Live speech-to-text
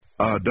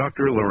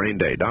Dr. Lorraine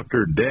Day.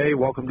 Dr. Day,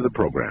 welcome to the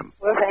program.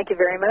 Well, thank you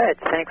very much.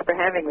 Thanks for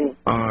having me.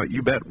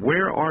 You bet.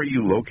 Where are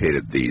you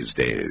located these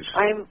days?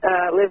 I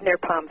live near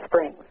Palm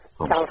Springs,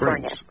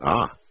 California.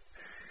 Springs.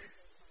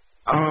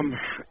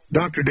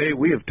 Dr. Day,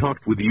 we have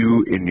talked with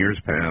you in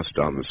years past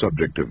on the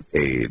subject of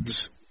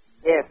AIDS.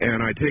 Yes.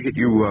 And I take it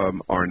you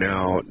are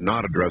now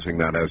not addressing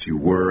that as you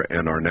were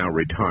and are now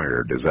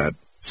retired. Is that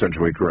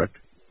essentially correct?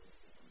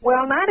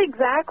 Well, not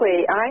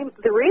exactly.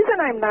 The reason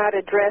I'm not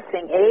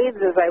addressing AIDS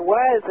as I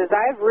was is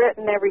I've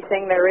written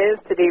everything there is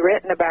to be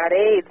written about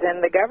AIDS,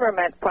 and the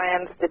government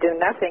plans to do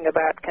nothing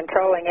about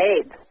controlling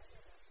AIDS.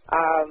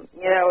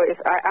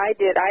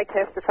 I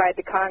testified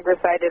to Congress,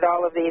 I did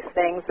all of these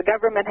things. The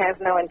government has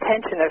no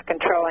intention of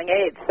controlling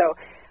AIDS, so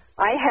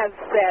I have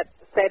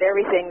said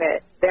everything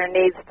that there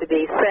needs to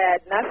be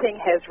said. Nothing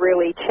has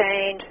really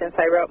changed since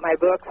I wrote my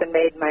books and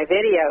made my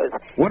videos.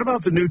 What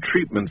about the new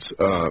treatments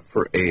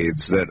for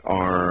AIDS that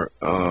are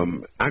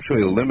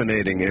actually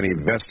eliminating any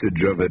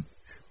vestige of it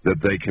that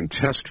they can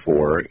test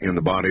for in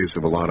the bodies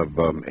of a lot of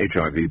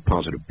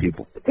HIV-positive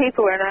people? The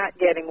people are not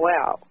getting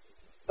well.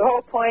 The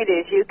whole point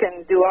is you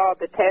can do all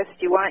the tests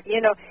you want.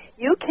 You know,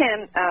 you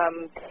can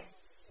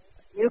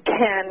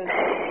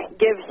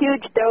give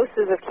huge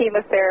doses of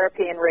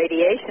chemotherapy and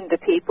radiation to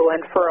people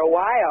and for a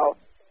while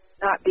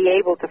not be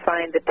able to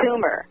find the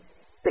tumor.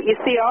 But you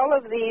see, all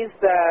of these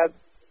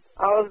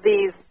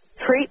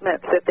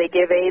treatments that they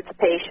give AIDS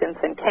patients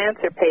and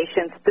cancer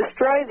patients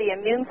destroy the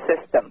immune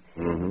system.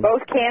 Mm-hmm.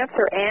 Both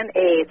cancer and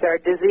AIDS are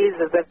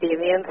diseases of the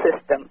immune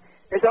system.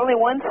 There's only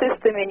one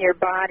system in your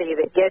body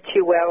that gets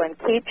you well and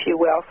keeps you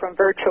well from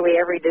virtually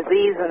every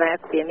disease, and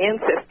that's the immune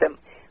system.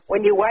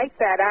 When you wipe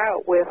that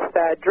out with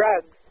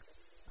drugs,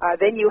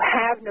 then you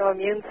have no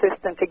immune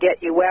system to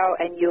get you well,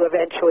 and you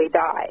eventually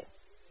die.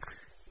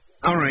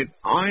 All right.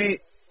 I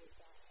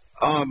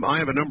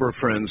have a number of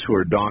friends who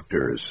are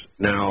doctors.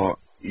 Now,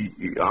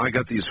 I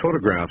got these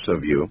photographs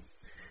of you,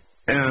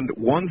 and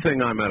one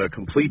thing I'm at a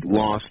complete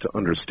loss to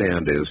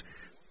understand is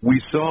we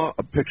saw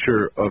a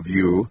picture of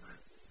you,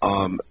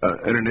 an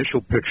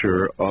initial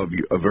picture of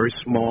you, a very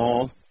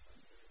small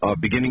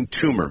beginning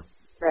tumor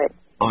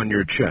on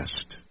your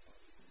chest.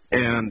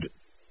 And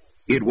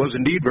it was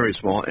indeed very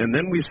small. And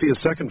then we see a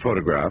second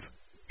photograph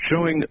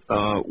showing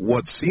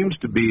what seems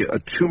to be a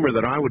tumor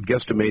that I would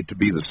guesstimate to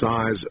be the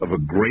size of a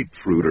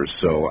grapefruit or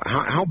so.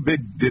 How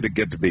big did it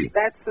get to be?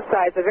 That's the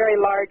size, a very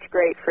large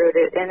grapefruit.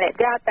 And it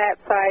got that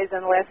size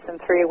in less than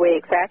 3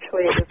 weeks.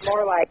 Actually, it was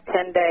more like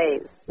 10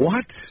 days.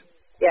 What?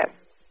 Yes.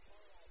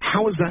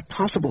 How is that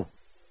possible?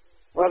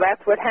 Well,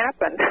 that's what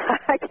happened.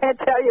 I can't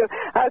tell you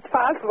how it's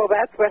possible.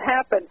 That's what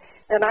happened.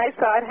 And I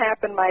saw it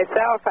happen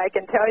myself. I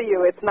can tell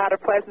you it's not a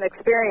pleasant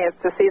experience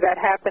to see that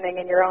happening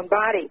in your own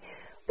body.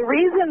 The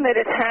reason that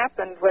it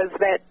happened was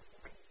that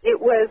it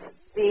was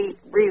the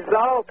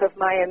result of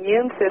my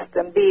immune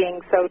system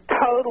being so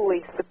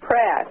totally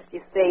suppressed.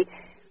 You see,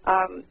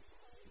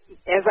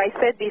 as I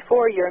said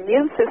before, your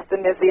immune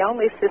system is the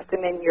only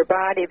system in your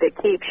body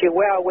that keeps you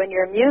well. When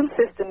your immune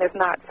system is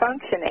not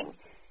functioning,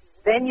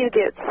 then you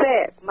get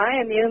sick.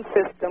 My immune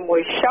system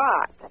was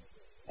shot,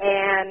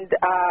 and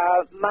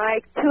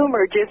my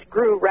tumor just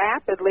grew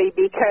rapidly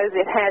because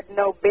it had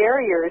no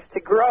barriers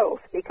to growth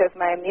because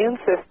my immune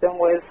system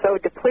was so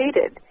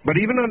depleted. But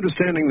even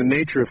understanding the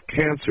nature of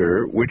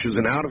cancer, which is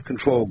an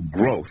out-of-control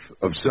growth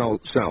of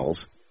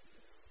cells,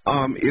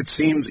 it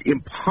seems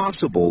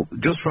impossible,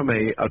 just from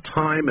a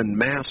time and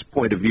mass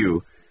point of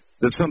view,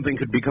 that something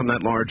could become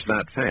that large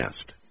that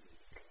fast.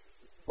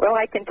 Well,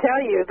 I can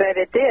tell you that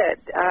it did.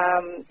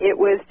 It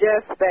was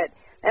just that,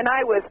 and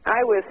I was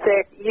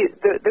sick.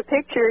 The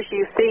pictures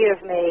you see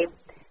of me,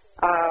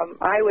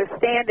 I was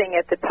standing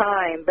at the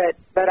time,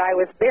 but I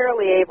was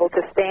barely able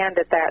to stand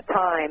at that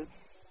time.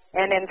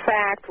 And in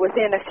fact,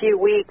 within a few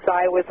weeks,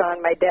 I was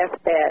on my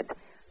deathbed.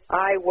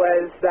 I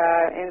was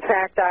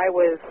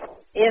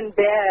in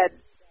bed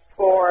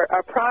for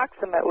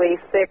approximately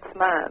 6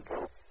 months.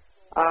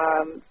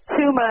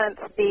 2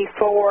 months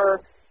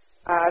before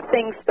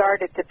things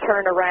started to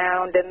turn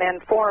around, and then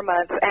 4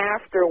 months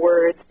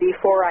afterwards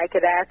before I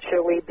could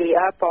actually be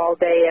up all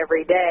day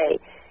every day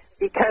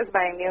because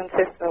my immune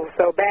system was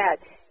so bad.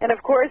 And,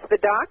 of course, the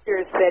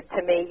doctors said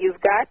to me, you've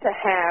got to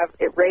have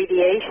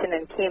radiation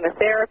and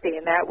chemotherapy,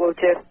 and that will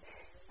just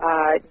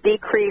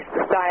decrease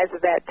the size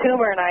of that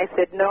tumor. And I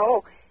said,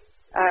 no,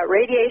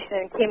 radiation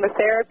and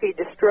chemotherapy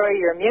destroy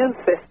your immune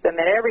system,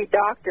 and every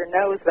doctor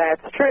knows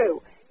that's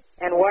true.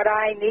 And what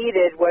I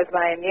needed was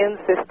my immune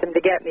system to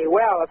get me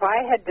well. If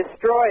I had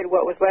destroyed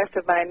what was left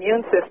of my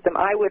immune system,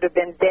 I would have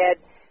been dead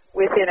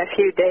within a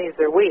few days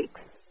or weeks.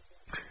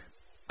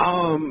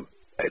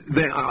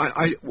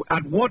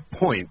 At what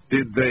point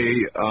did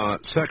they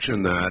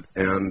section that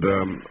and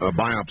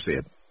biopsy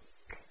it?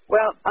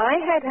 Well, I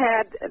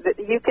had,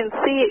 you can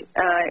see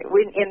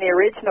in the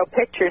original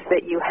pictures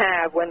that you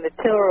have, when the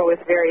tumor was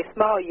very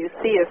small, you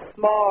see a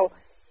small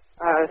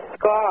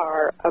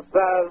scar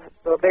above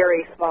the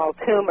very small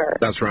tumor.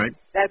 That's right.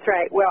 That's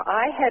right. Well,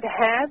 I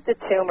had the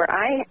tumor.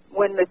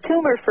 When the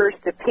tumor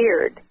first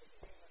appeared,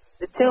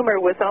 the tumor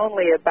was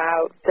only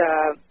about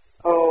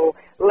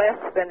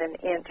than an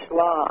inch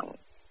long.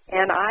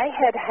 And I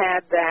had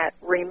had that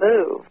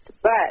removed,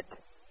 but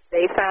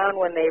they found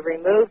when they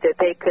removed it,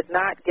 they could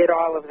not get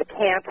all of the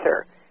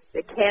cancer.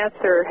 The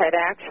cancer had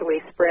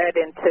actually spread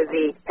into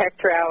the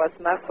pectoralis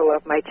muscle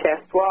of my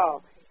chest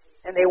wall.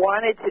 And they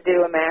wanted to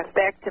do a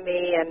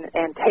mastectomy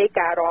and take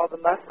out all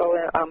the muscle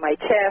on my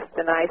chest,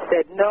 and I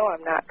said, no,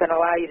 I'm not going to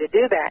allow you to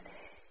do that.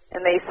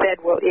 And they said,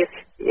 well,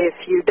 if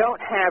you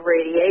don't have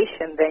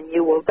radiation, then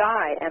you will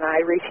die, and I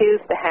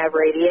refused to have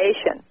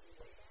radiation.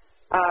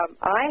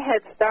 I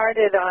had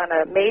started on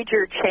a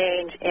major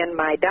change in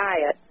my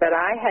diet, but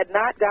I had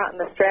not gotten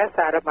the stress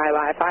out of my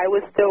life. I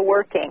was still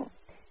working,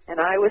 and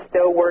I was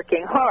still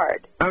working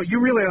hard. You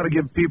really ought to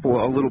give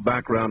people a little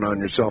background on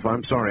yourself.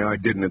 I'm sorry I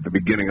didn't at the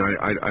beginning.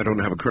 I don't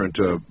have a current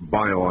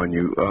bio on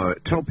you.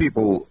 Tell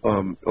people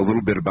a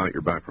little bit about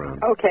your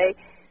background. Okay.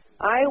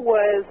 I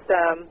was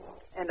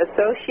an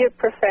associate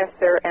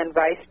professor and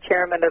vice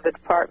chairman of the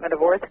Department of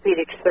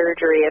Orthopedic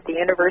Surgery at the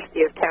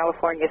University of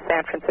California,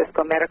 San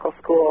Francisco Medical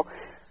School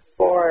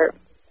for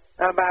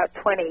about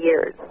 20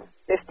 years,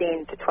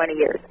 15 to 20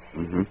 years.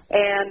 Mm-hmm.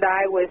 And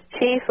I was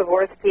chief of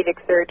orthopedic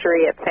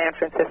surgery at San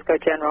Francisco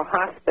General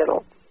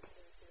Hospital.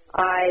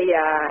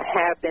 I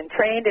have been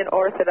trained in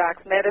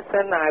orthodox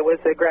medicine. I was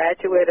a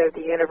graduate of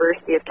the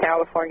University of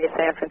California,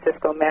 San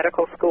Francisco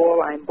Medical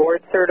School. I'm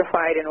board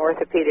certified in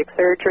orthopedic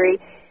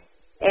surgery.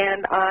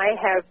 And I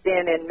have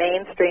been in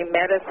mainstream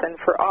medicine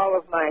for all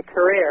of my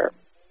career.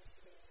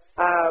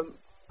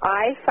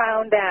 I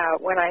found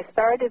out when I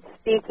started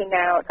speaking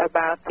out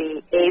about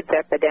the AIDS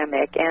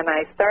epidemic, and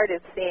I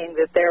started seeing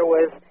that there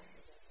was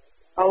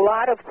a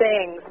lot of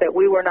things that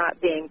we were not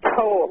being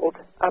told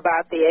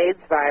about the AIDS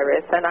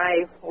virus, and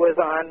I was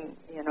on,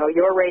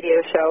 your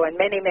radio show and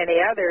many, many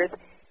others,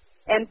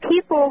 and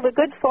people, the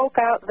good folk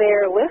out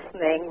there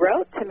listening,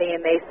 wrote to me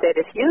and they said,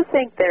 if you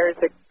think there's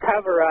a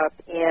cover-up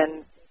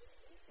in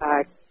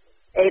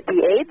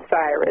the AIDS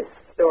virus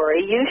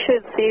story, you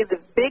should see the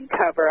big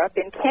cover-up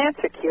in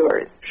cancer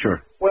cures.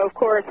 Sure. Well, of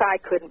course, I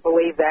couldn't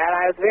believe that.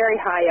 I was very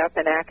high up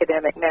in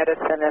academic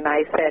medicine, and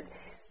I said,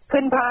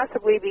 couldn't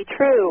possibly be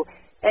true.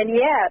 And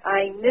yet,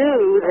 I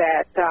knew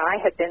that I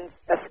had been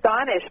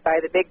astonished by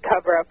the big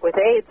cover-up with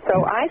AIDS,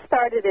 so I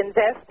started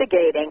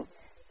investigating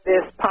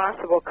this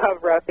possible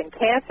cover-up in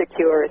cancer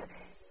cures,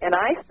 and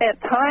I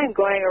spent time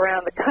going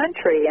around the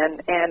country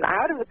and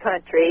out of the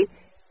country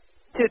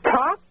to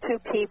talk to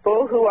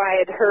people who I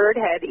had heard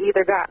had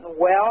either gotten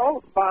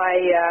well by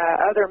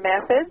other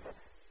methods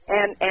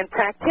and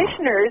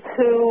practitioners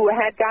who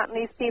had gotten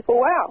these people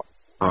well.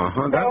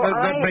 Uh-huh.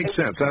 That makes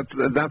sense.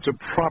 That's a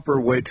proper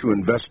way to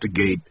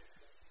investigate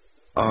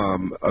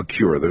a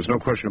cure. There's no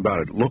question about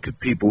it. Look at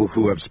people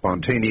who have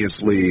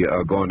spontaneously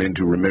gone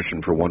into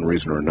remission for one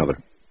reason or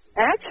another.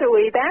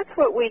 Actually, that's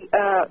what we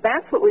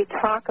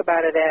talk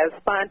about it as,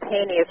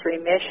 spontaneous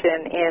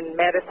remission in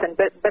medicine,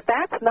 but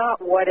that's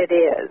not what it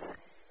is.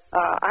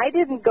 I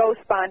didn't go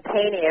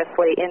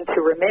spontaneously into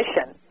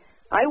remission.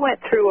 I went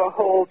through a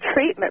whole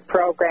treatment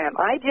program.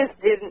 I just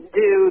didn't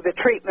do the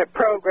treatment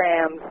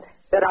programs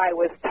that I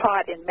was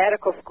taught in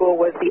medical school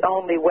was the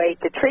only way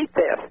to treat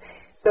this.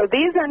 So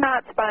these are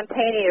not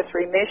spontaneous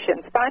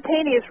remissions.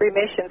 Spontaneous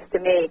remissions to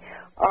me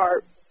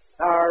are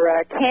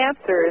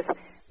cancers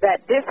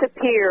that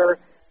disappear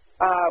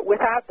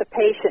without the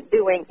patient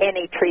doing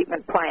any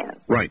treatment plan.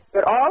 Right.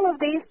 But all of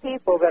these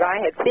people that I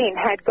had seen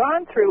had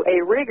gone through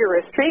a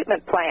rigorous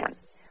treatment plan,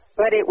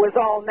 but it was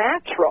all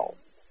natural.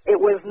 It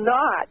was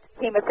not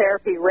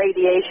chemotherapy,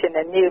 radiation,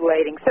 and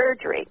mutilating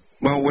surgery.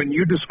 Well, when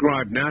you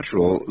describe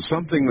natural,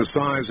 something the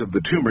size of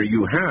the tumor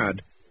you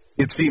had,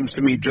 it seems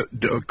to me,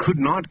 could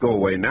not go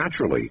away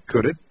naturally,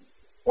 could it?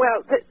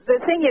 Well, the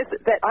thing is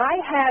that I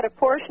had a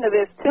portion of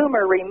this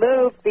tumor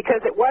removed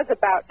because it was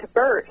about to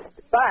burst,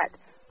 but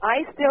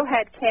I still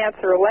had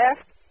cancer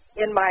left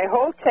in my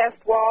whole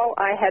chest wall.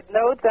 I had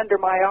nodes under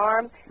my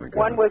arm.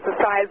 One was the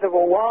size of a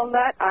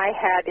walnut. I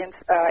had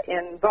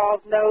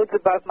involved nodes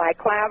above my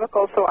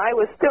clavicle, so I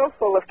was still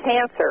full of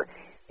cancer.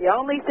 The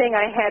only thing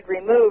I had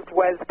removed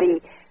was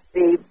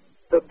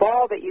the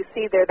ball that you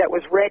see there that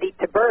was ready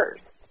to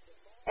burst.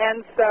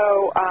 And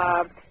so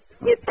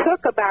it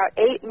took about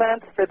 8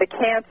 months for the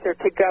cancer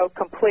to go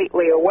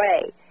completely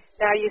away.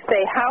 Now you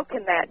say, how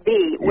can that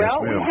be? Yes,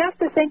 well, ma'am. We have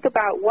to think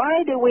about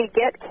why do we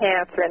get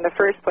cancer in the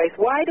first place?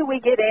 Why do we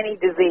get any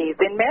disease?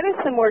 In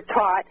medicine, we're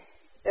taught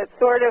that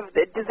sort of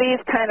the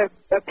disease kind of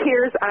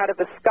appears out of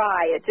the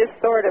sky. It just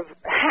sort of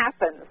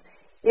happens.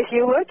 If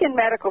you look in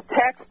medical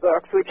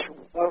textbooks, which,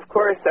 of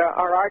course,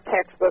 are our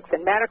textbooks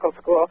in medical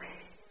school,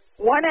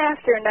 one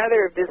after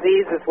another of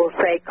diseases will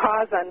say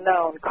cause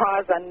unknown,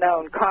 cause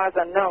unknown, cause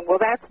unknown. Well,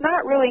 that's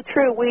not really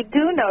true. We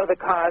do know the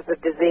cause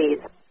of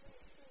disease.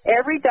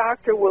 Every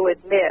doctor will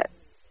admit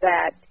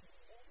that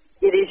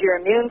it is your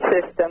immune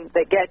system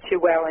that gets you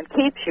well and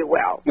keeps you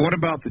well. What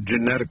about the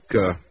genetic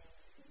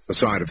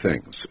side of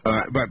things?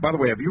 But by the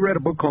way, have you read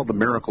a book called The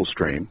Miracle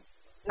Strain?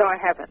 No, I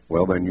haven't.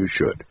 Well, then you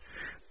should.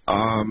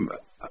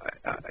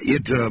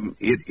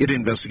 it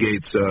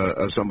investigates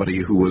somebody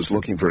who was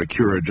looking for a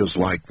cure, just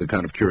like the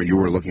kind of cure you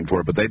were looking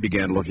for, but they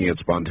began looking at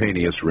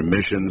spontaneous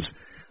remissions,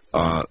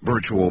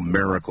 virtual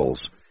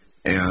miracles,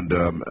 and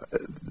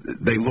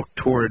they look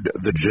toward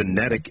the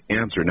genetic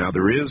answer. Now,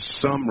 there is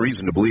some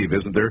reason to believe,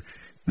 isn't there,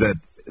 that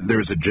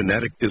there's a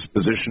genetic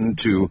disposition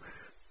to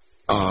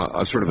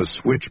a sort of a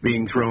switch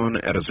being thrown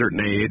at a certain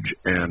age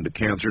and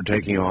cancer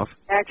taking off?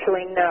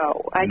 Actually,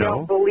 no. I No?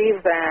 don't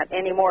believe that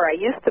anymore. I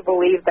used to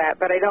believe that,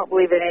 but I don't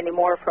believe it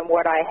anymore from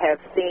what I have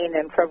seen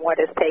and from what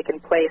has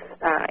taken place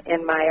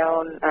in my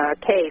own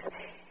case.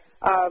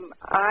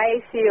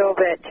 I feel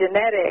that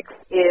genetics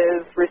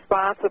is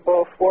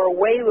responsible for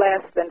way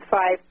less than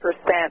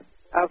 5%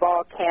 of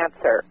all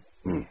cancer.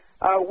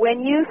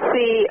 When you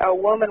see a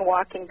woman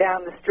walking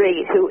down the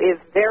street who is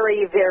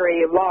very,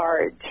 very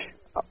large,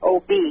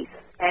 obese,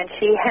 and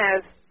she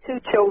has 2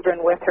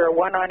 children with her,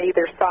 one on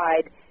either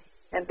side,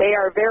 and they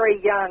are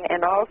very young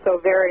and also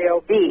very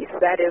obese,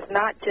 that is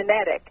not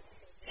genetic.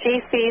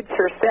 She feeds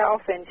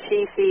herself and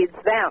she feeds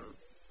them.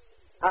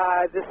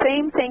 The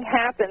same thing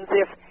happens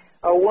if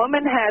a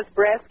woman has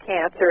breast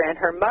cancer and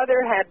her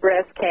mother had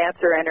breast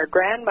cancer and her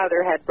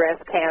grandmother had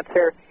breast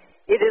cancer.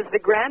 It is the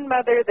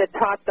grandmother that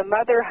taught the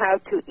mother how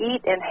to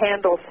eat and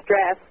handle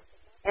stress,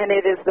 and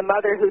it is the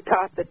mother who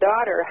taught the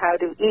daughter how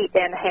to eat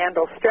and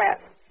handle stress.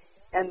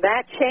 And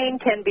that chain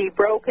can be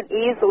broken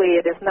easily.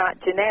 It is not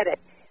genetic.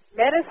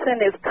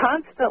 Medicine is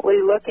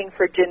constantly looking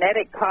for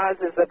genetic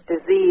causes of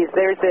disease.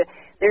 There's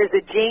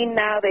a gene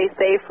now, they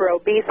say, for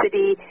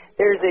obesity.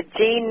 There's a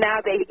gene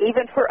now,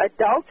 even for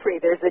adultery.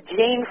 There's a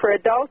gene for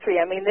adultery.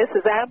 I mean, this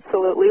is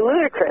absolutely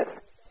ludicrous.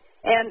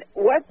 And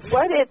what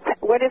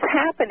is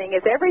happening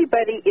is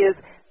everybody is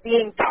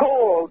being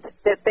told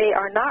that they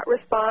are not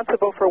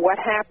responsible for what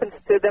happens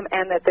to them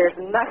and that there's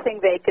nothing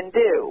they can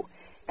do.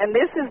 And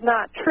this is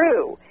not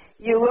true.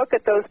 You look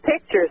at those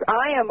pictures.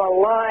 I am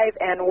alive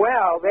and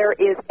well. There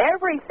is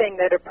everything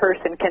that a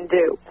person can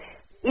do.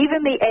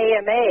 Even the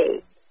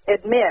AMA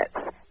admits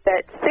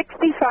that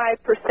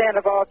 65%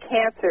 of all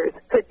cancers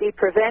could be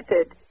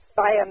prevented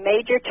by a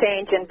major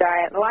change in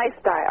diet and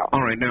lifestyle.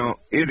 All right. Now,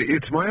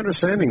 it's my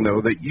understanding,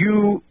 though, that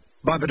you,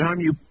 by the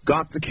time you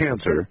got the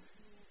cancer,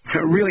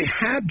 really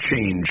had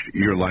changed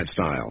your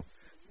lifestyle.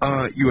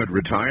 You had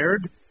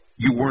retired.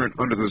 You weren't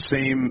under the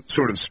same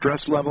sort of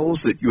stress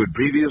levels that you had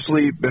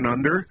previously been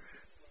under.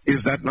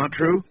 Is that not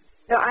true?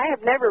 No, I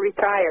have never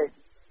retired.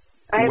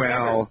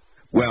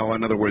 Well,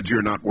 in other words,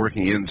 you're not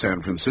working in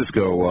San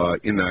Francisco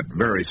in that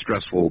very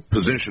stressful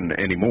position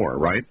anymore,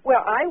 right?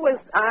 Well, I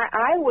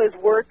was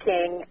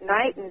working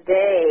night and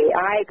day.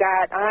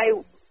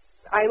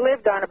 I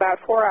lived on about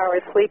 4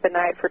 hours sleep a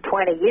night for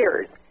 20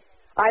 years.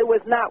 I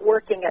was not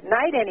working at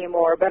night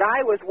anymore, but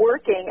I was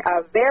working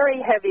a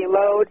very heavy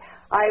load.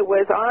 I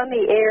was on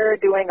the air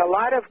doing a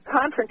lot of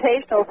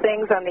confrontational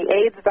things on the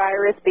AIDS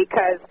virus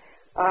because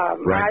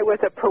Right. I was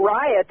a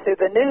pariah to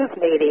the news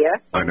media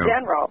in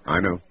general.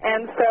 I know.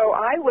 And so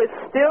I was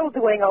still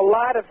doing a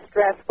lot of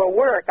stressful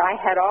work. I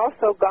had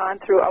also gone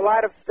through a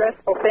lot of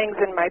stressful things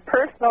in my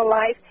personal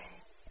life,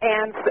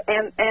 and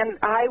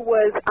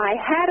I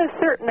had a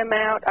certain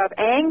amount of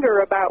anger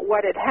about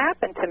what had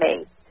happened to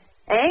me.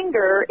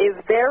 Anger is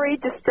very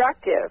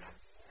destructive.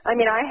 I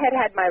mean, I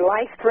had my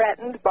life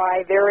threatened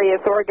by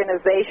various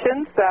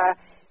organizations,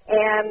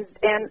 and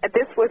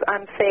this was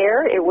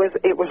unfair. It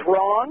was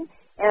wrong.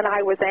 And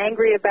I was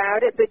angry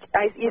about it. But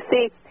you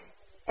see,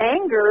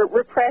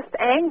 repressed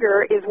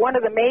anger, is one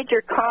of the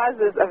major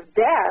causes of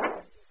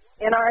death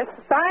in our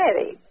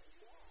society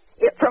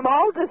from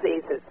all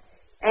diseases.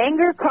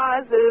 Anger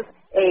causes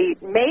a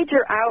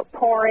major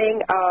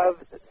outpouring of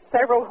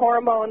several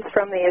hormones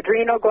from the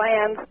adrenal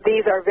glands.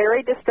 These are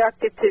very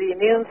destructive to the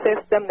immune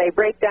system. They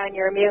break down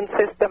your immune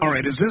system. All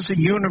right, is this a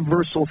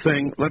universal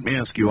thing? Let me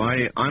ask you.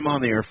 I'm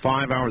on the air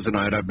 5 hours a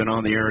night. I've been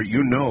on the air.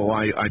 You know,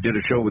 I did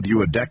a show with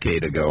you a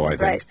decade ago, I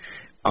think.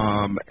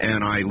 Right.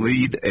 And I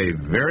lead a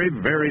very,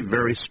 very,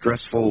 very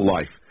stressful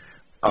life.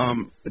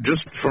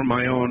 Just for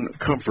my own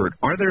comfort,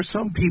 are there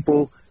some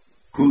people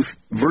who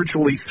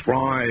virtually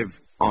thrive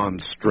on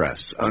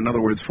stress? In other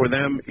words, for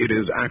them, it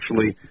is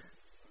actually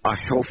a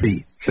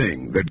healthy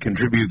thing that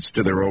contributes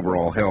to their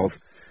overall health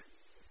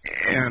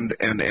and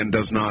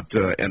does not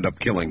end up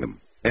killing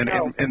them. And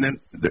then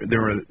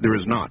there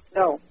is not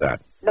that.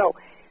 No.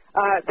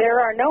 There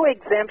are no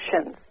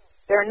exemptions.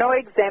 There are no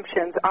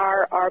exemptions.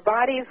 Our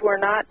bodies were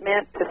not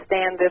meant to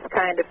stand this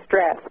kind of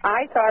stress.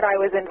 I thought I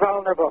was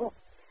invulnerable.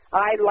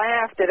 I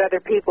laughed at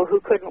other people who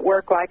couldn't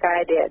work like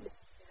I did.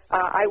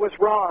 I was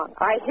wrong.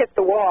 I hit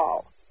the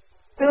wall.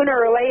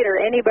 Sooner or later,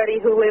 anybody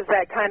who lives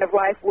that kind of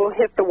life will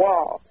hit the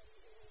wall.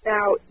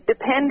 Now,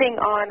 depending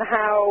on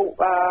how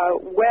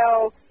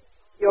well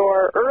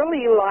your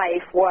early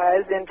life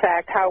was, in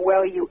fact, how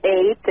well you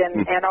ate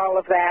and all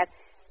of that,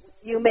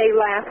 you may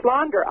last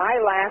longer.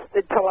 I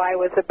lasted till I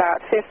was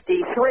about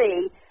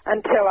 53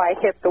 until I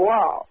hit the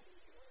wall.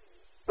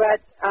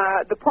 But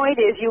the point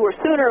is,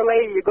 sooner or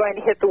later you're going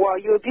to hit the wall.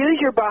 You abuse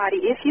your body.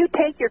 If you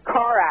take your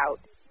car out,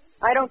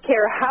 I don't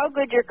care how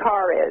good your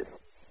car is,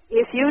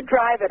 if you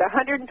drive at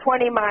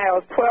 120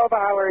 miles, 12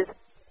 hours,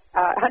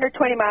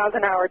 120 miles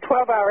an hour,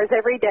 12 hours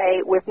every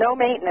day with no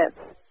maintenance,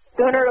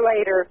 sooner or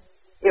later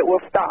it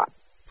will stop.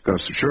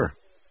 Sure.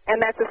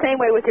 And that's the same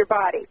way with your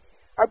body.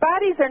 Our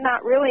bodies are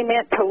not really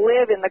meant to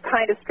live in the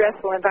kind of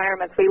stressful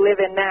environments we live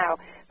in now.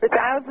 For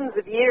thousands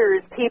of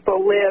years,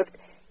 people lived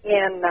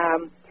in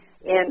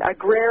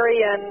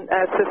agrarian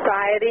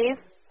societies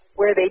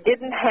where they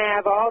didn't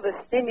have all the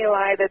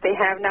stimuli that they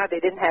have now.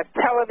 They didn't have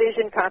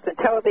television, constant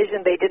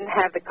television. They didn't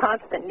have the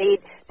constant need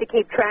to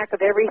keep track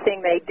of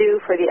everything they do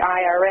for the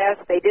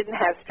IRS. They didn't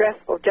have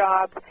stressful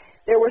jobs.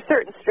 There were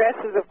certain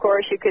stresses, of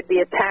course. You could be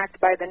attacked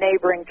by the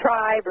neighboring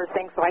tribe or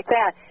things like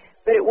that.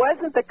 But it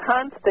wasn't the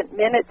constant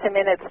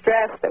minute-to-minute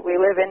stress that we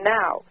live in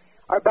now.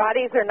 Our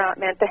bodies are not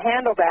meant to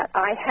handle that.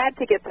 I had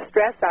to get the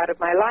stress out of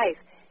my life.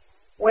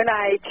 When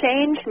I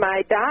changed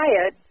my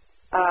diet,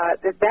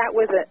 that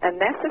was a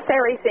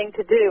necessary thing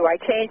to do. I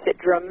changed it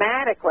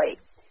dramatically.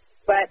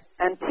 But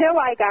until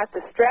I got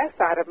the stress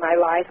out of my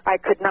life, I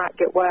could not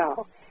get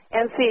well.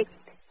 And see,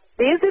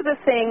 these are the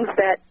things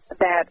that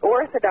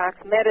Orthodox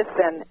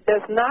medicine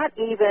does not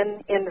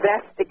even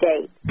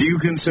investigate. Do you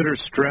consider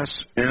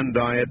stress and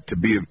diet to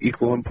be of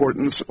equal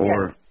importance,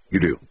 or yes. You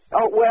do?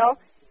 Oh, well,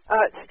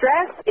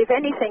 stress, if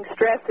anything,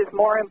 stress is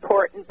more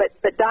important. But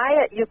the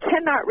diet, you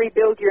cannot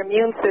rebuild your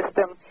immune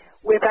system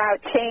without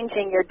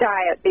changing your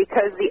diet,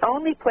 because the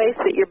only place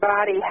that your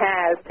body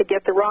has to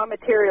get the raw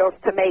materials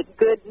to make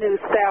good new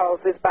cells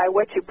is by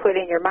what you put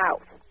in your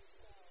mouth.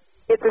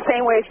 It's the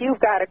same way if you've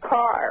got a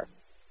car.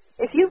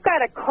 If you've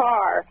got a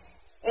car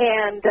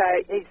and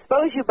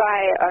suppose you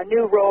buy a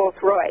new Rolls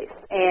Royce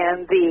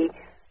and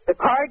the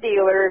car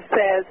dealer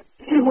says,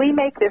 we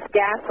make this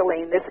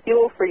gasoline, this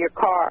fuel for your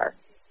car,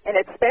 and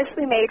it's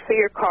specially made for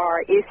your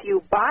car. If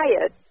you buy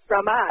it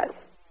from us,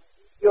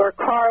 your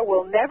car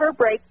will never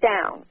break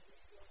down,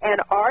 and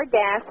our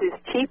gas is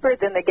cheaper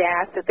than the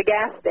gas at the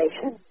gas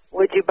station.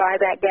 Would you buy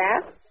that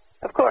gas?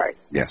 Of course.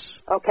 Yes.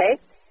 Okay.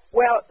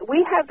 Well,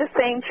 we have the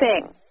same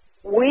thing.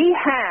 We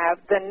have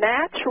the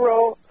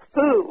natural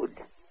food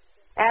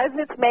as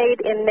it's made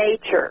in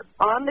nature,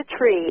 on the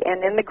tree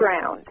and in the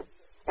ground,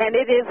 and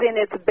it is in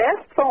its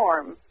best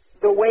form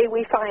the way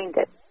we find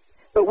it.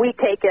 But we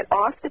take it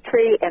off the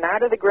tree and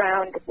out of the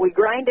ground, we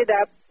grind it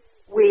up,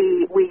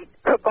 we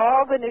cook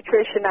all the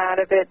nutrition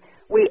out of it,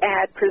 we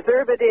add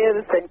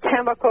preservatives and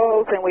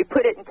chemicals, and we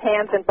put it in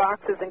cans and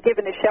boxes and give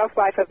it a shelf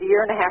life of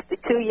 1.5 to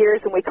 2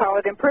 years, and we call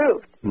it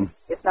improved.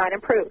 It's not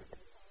improved.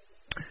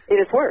 It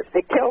is worse.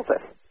 It kills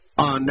us.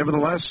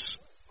 Nevertheless,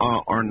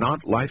 are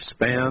not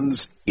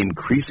lifespans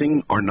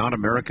increasing? Are not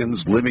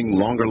Americans living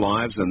longer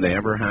lives than they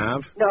ever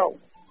have? No.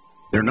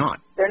 They're not.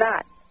 They're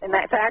not. In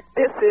fact,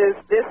 this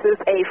is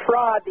a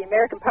fraud. The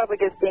American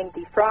public is being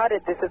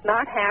defrauded. This is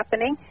not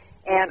happening.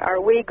 And are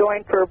we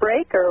going for a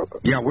break? Or?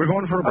 Yeah, we're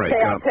going for a break.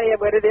 Okay, I'll tell you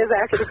what it is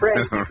after the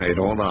break. All right,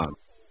 hold on.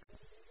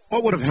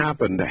 What would have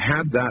happened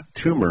had that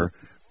tumor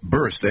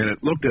burst and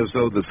it looked as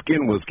though the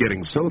skin was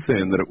getting so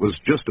thin that it was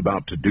just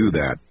about to do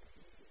that?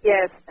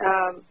 Yes,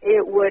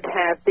 it would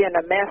have been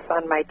a mess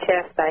on my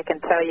chest, I can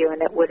tell you,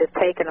 and it would have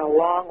taken a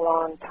long,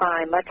 long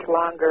time, much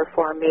longer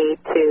for me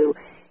to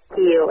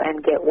heal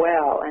and get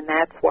well, and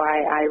that's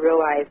why I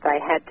realized I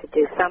had to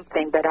do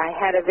something. But I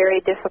had a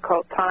very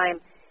difficult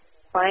time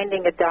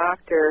finding a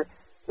doctor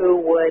who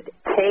would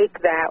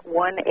take that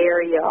one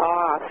area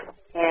off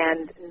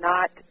and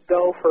not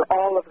go for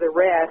all of the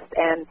rest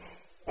and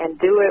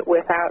do it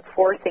without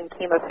forcing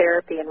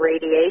chemotherapy and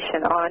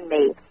radiation on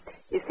me.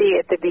 You see,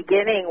 at the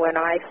beginning, when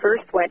I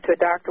first went to a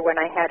doctor when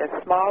I had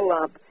a small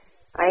lump,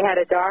 I had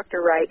a doctor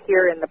right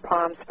here in the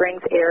Palm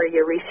Springs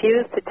area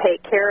refuse to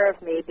take care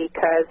of me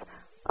because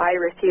I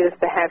refused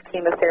to have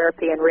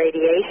chemotherapy and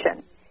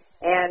radiation.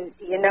 And,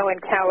 you know, in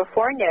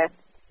California,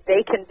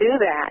 they can do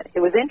that. It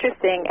was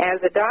interesting.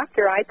 As a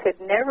doctor, I could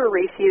never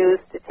refuse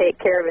to take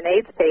care of an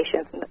AIDS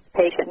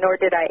patient, nor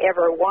did I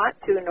ever want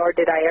to, nor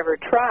did I ever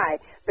try.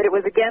 But it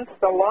was against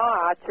the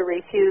law to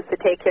refuse to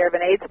take care of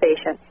an AIDS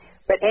patient.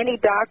 But any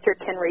doctor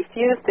can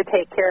refuse to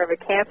take care of a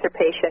cancer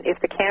patient if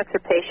the cancer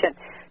patient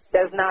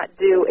does not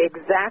do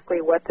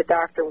exactly what the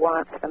doctor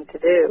wants them to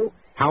do.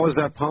 How is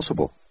that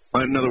possible?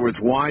 In other words,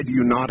 why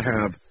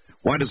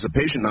does the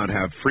patient not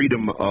have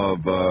freedom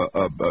of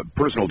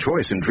personal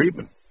choice in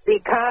treatment?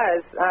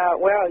 Because,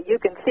 well, you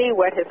can see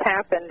what has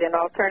happened in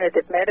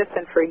alternative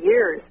medicine for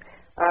years.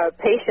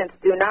 Patients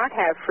do not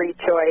have free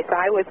choice.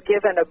 I was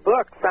given a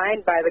book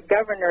signed by the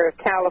governor of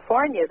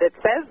California that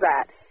says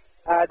that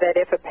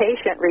if a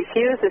patient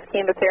refuses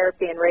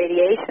chemotherapy and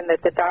radiation,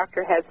 that the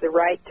doctor has the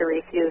right to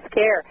refuse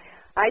care.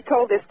 I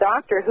told this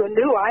doctor, who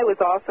knew I was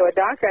also a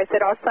doctor, I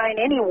said, I'll sign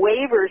any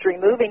waivers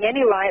removing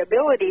any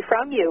liability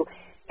from you.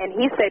 And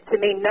he said to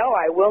me, no,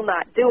 I will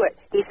not do it.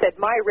 He said,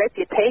 my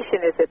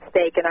reputation is at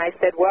stake. And I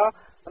said, well,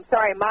 I'm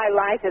sorry, my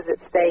life is at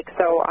stake,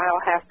 so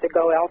I'll have to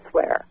go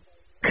elsewhere.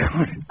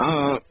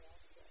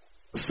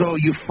 So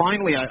you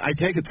finally, I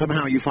take it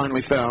somehow you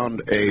finally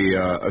found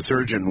a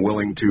surgeon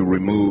willing to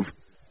remove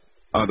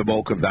the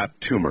bulk of that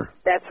tumor.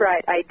 That's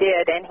right, I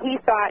did. And he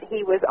thought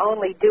he was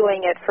only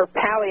doing it for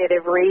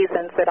palliative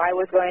reasons, that I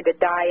was going to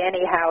die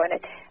anyhow. And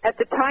at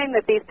the time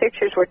that these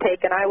pictures were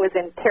taken, I was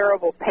in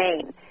terrible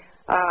pain.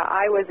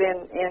 I was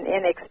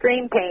in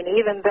extreme pain,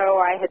 even though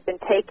I had been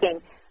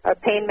taking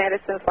pain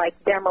medicines like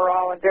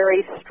Demerol and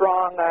very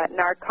strong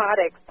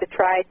narcotics to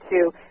try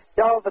to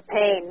dull the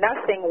pain.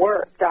 Nothing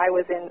worked. I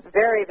was in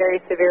very,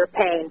 very severe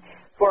pain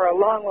for a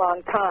long,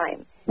 long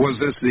time. Was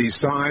this the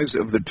size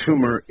of the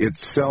tumor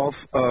itself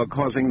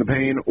causing the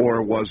pain,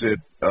 or was it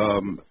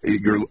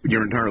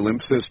your entire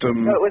lymph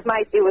system? No, it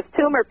was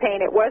tumor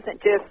pain. It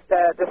wasn't just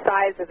the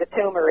size of the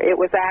tumor. It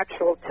was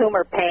actual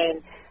tumor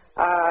pain,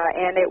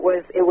 and it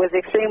was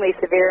extremely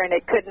severe, and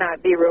it could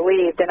not be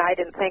relieved. And I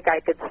didn't think I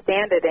could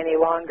stand it any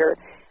longer.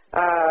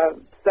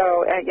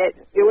 So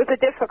it was a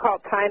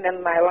difficult time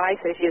in my life,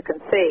 as you can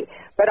see.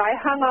 But I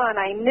hung on.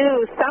 I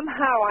knew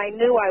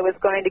I was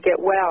going to get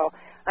well.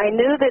 I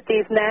knew that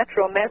these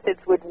natural methods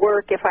would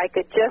work if I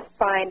could just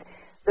find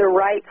the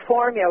right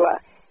formula.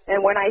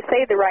 And when I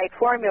say the right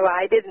formula,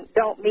 I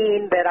don't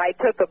mean that I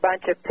took a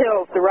bunch of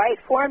pills. The right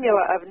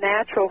formula of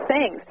natural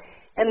things.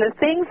 And the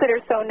things that are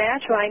so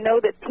natural, I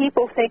know that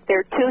people think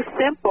they're too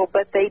simple,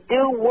 but they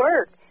do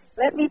work.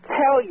 Let me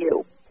tell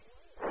you,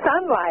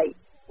 sunlight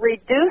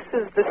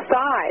reduces the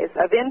size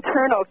of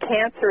internal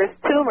cancerous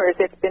tumors.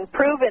 It's been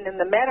proven in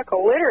the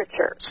medical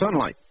literature.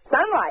 Sunlight.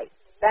 Sunlight,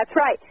 that's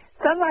right.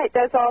 Sunlight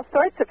does all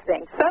sorts of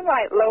things.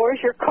 Sunlight lowers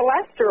your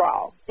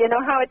cholesterol. You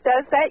know how it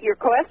does that? Your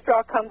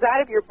cholesterol comes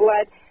out of your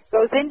blood,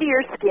 goes into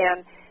your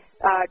skin.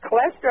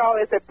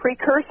 Cholesterol is a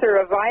precursor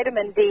of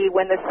vitamin D.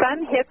 When the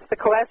sun hits the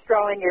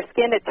cholesterol in your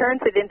skin, it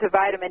turns it into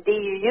vitamin D.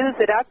 You use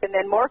it up, and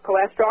then more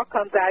cholesterol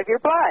comes out of your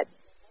blood.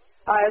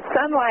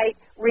 Sunlight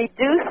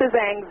reduces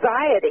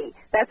anxiety.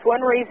 That's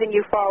one reason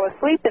you fall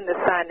asleep in the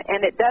sun,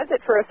 and it does it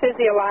for a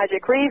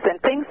physiologic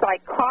reason. Things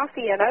like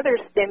coffee and other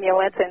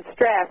stimulants and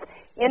stress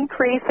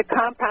increase a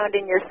compound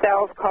in your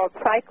cells called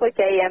cyclic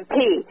AMP.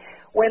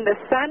 When the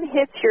sun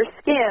hits your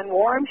skin,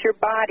 warms your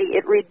body,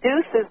 it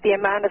reduces the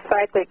amount of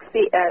cyclic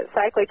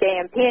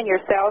AMP in your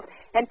cells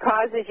and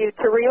causes you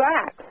to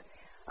relax.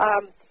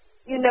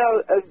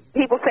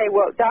 People say,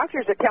 well,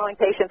 doctors are telling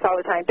patients all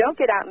the time, don't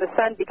get out in the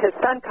sun because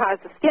sun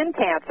causes skin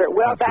cancer.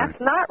 Well, that's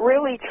not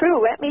really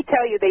true. Let me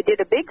tell you, they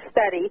did a big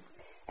study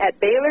at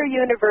Baylor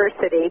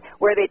University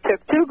where they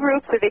took two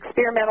groups of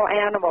experimental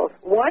animals.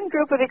 One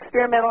group of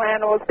experimental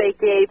animals they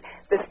gave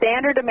the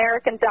standard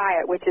American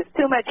diet, which is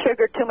too much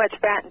sugar, too much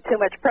fat, and too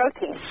much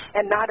protein,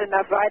 and not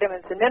enough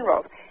vitamins and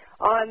minerals.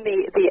 On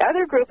the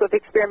other group of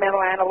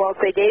experimental animals,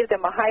 they gave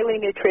them a highly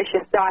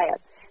nutritious diet.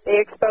 They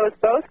exposed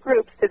both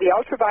groups to the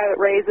ultraviolet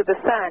rays of the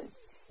sun.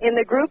 In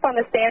the group on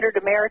the standard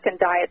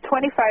American diet,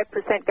 25%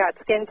 got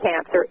skin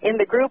cancer. In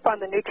the group on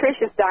the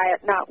nutritious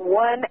diet, not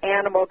one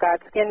animal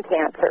got skin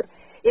cancer.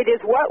 It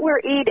is what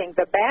we're eating,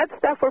 the bad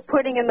stuff we're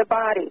putting in the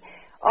body.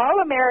 All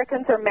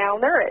Americans are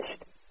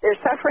malnourished. They're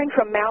suffering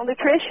from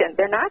malnutrition.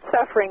 They're not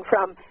suffering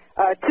from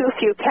too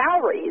few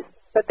calories,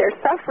 but they're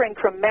suffering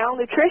from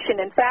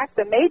malnutrition. In fact,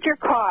 the major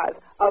cause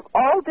of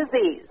all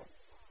disease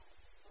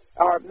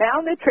are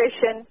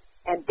malnutrition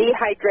and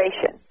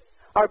dehydration.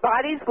 Our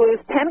bodies lose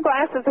 10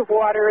 glasses of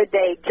water a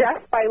day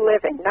just by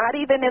living, not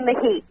even in the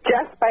heat,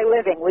 just by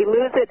living. We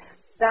lose it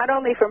not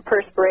only from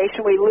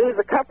perspiration, we lose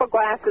a couple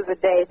glasses a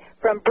day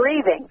from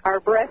breathing. Our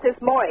breath is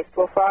moist.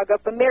 We'll fog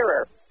up a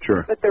mirror.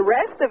 Sure. But the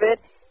rest of it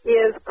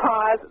is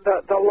caused,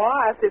 the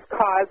loss is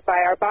caused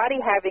by our body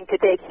having to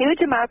take huge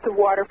amounts of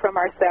water from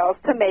our cells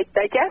to make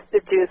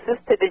digestive juices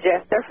to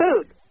digest our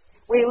food.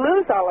 We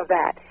lose all of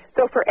that.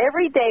 So for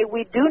every day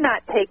we do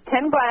not take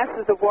 10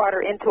 glasses of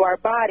water into our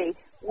body,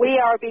 we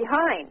are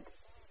behind.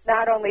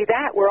 Not only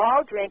that, we're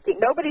all drinking,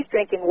 nobody's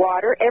drinking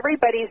water,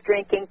 everybody's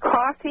drinking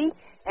coffee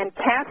and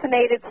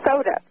caffeinated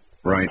soda.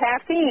 Right.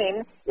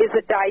 Caffeine is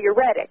a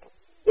diuretic.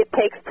 It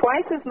takes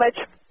twice as much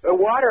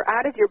water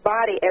out of your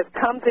body as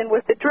comes in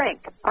with the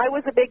drink. I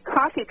was a big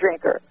coffee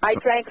drinker. I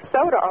drank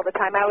soda all the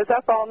time. I was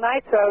up all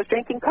night, so I was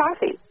drinking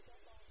coffee.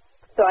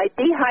 So I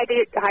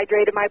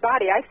dehydrated my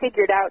body. I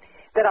figured out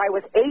that I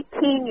was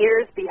 18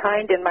 years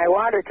behind in my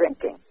water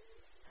drinking.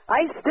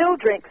 I still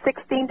drink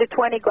 16 to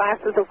 20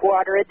 glasses of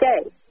water a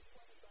day.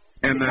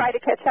 And try to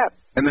catch up.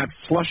 And that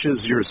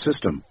flushes your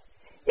system.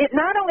 It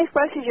not only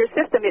flushes your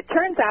system, it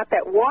turns out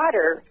that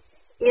water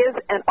is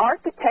an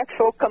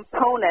architectural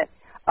component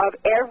of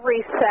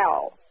every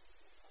cell.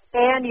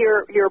 And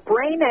your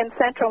brain and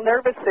central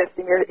nervous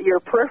system, your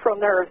peripheral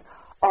nerves,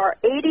 are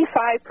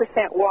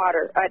 85%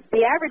 water.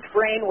 The average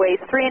brain weighs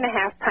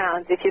 3.5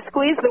 pounds. If you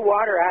squeeze the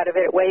water out of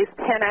it, it weighs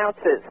 10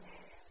 ounces.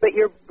 But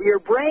your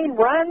brain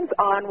runs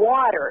on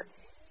water.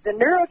 The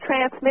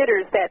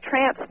neurotransmitters that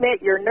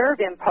transmit your nerve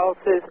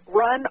impulses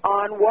run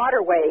on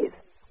waterways.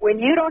 When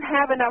you don't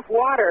have enough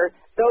water,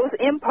 those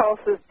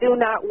impulses do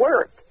not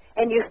work,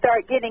 and you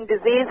start getting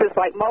diseases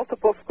like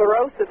multiple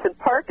sclerosis and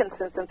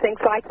Parkinson's and things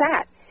like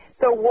that.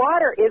 So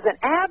water is an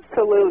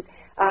absolute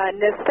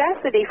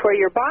necessity for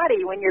your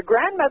body. When your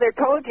grandmother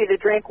told you to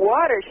drink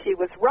water, she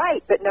was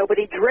right, but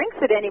nobody drinks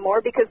it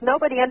anymore because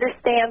nobody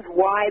understands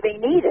why they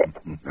need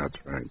it. That's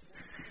right.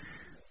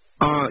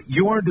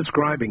 You are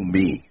describing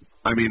me.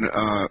 I mean,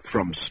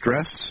 from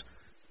stress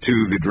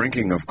to the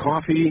drinking of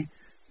coffee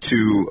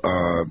to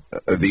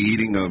the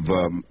eating of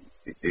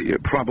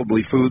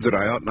probably foods that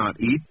I ought not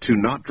eat to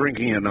not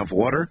drinking enough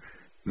water.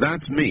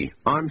 That's me.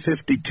 I'm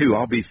 52.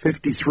 I'll be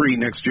 53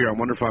 next year. I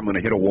wonder if I'm going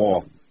to hit a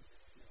wall.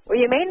 Well,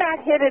 you may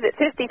not hit it at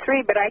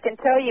 53, but I can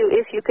tell you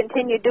if you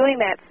continue doing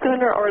that,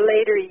 sooner or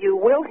later you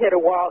will hit a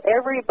wall.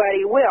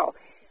 Everybody will.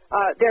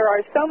 There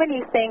are so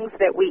many things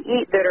that we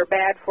eat that are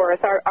bad for us.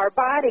 Our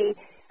body,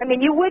 I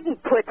mean, you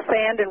wouldn't put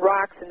sand and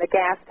rocks in the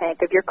gas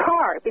tank of your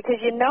car because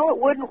you know it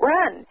wouldn't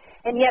run.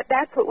 And yet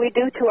that's what we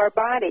do to our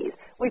bodies.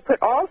 We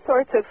put all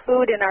sorts of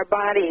food in our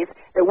bodies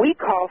that we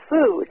call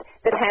food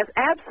that has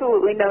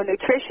absolutely no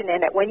nutrition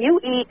in it. When you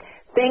eat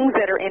things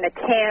that are in a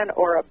can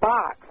or a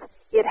box,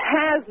 it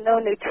has no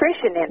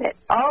nutrition in it.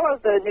 All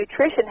of the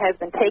nutrition has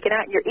been taken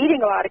out. You're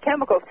eating a lot of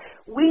chemicals.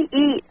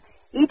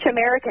 Each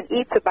American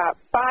eats about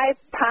 5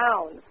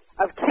 pounds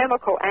of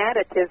chemical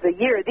additives a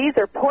year. These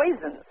are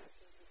poisons.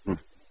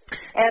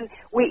 And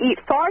we eat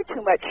far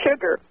too much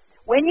sugar.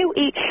 When you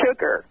eat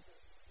sugar,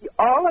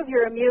 all of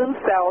your immune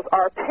cells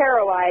are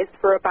paralyzed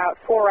for about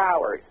 4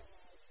 hours.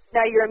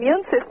 Now, your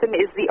immune system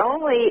is the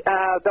only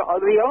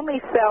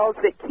cells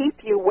that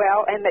keep you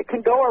well and that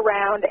can go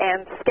around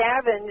and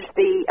scavenge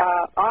the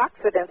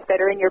oxidants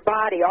that are in your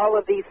body, all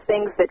of these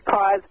things that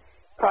cause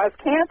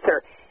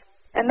cancer.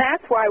 And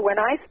that's why when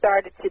I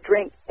started to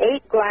drink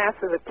 8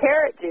 glasses of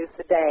carrot juice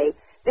a day,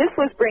 this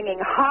was bringing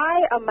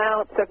high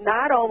amounts of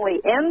not only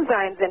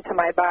enzymes into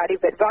my body,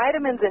 but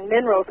vitamins and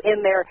minerals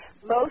in their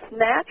most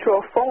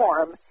natural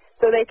form,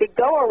 so they could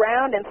go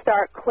around and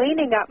start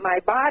cleaning up my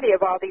body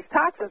of all these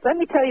toxins. Let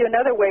me tell you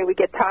another way we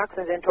get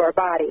toxins into our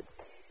body.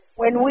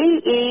 When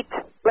we eat,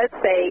 let's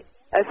say,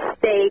 a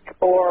steak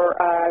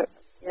or,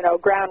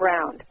 ground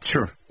round.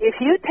 Sure. If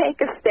you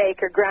take a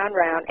steak or ground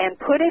round and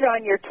put it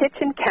on your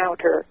kitchen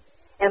counter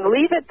and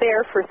leave it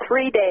there for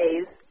 3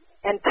 days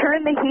and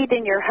turn the heat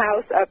in your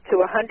house up to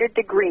 100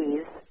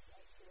 degrees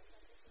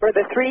for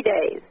the 3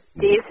 days,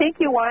 do you think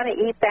you want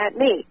to eat that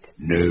meat?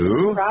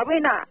 No. Probably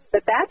not.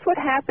 But that's what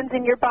happens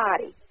in your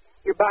body.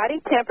 Your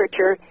body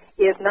temperature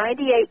is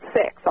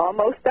 98.6,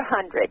 almost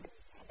 100.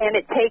 And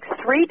it takes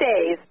 3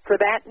 days for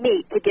that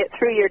meat to get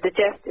through your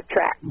digestive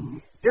tract.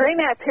 During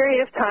that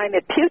period of time,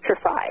 it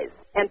putrefies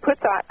and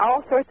puts out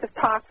all sorts of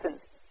toxins.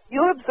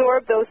 You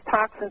absorb those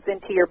toxins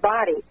into your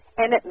body,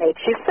 and it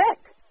makes you sick.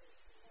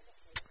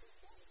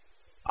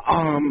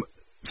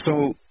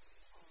 So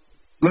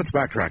let's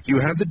backtrack. You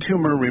had the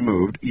tumor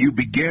removed. You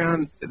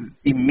began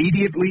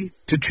immediately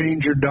to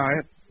change your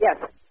diet? Yes.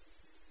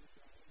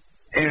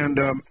 And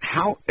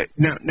how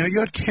now you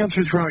had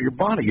cancer throughout your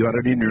body. You had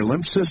it in your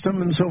lymph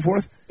system and so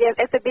forth? Yes,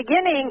 at the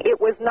beginning, it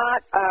was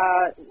not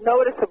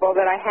noticeable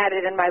that I had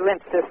it in my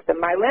lymph system.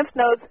 My lymph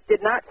nodes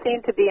did not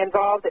seem to be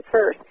involved at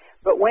first.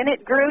 But when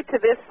it grew to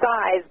this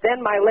size,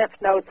 then my lymph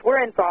nodes were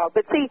involved.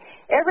 But see,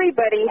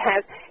 everybody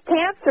has,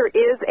 cancer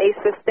is a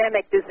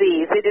systemic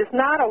disease. It is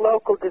not a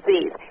local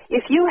disease.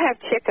 If you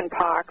have chicken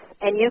pox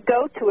and you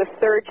go to a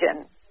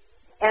surgeon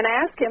and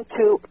ask him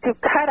to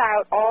cut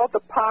out all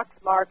the pox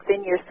marks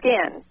in your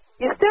skin,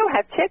 you still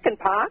have chicken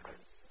pox.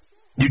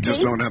 You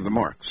just don't have the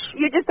marks.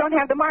 You just don't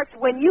have the marks.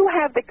 When you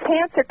have the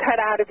cancer cut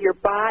out of your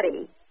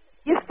body,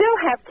 you still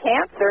have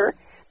cancer,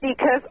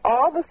 because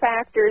all the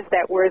factors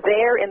that were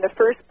there in the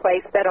first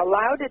place that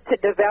allowed it to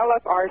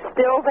develop are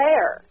still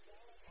there.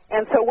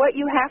 And so what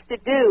you have to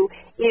do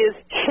is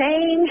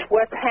change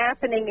what's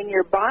happening in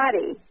your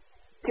body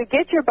to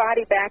get your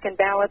body back in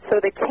balance so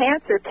the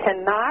cancer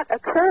cannot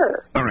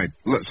occur. All right,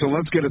 so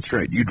let's get it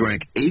straight. You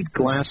drank 8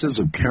 glasses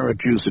of carrot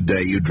juice a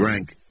day. You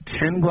drank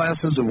 10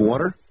 glasses of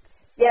water?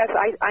 Yes,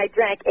 I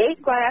drank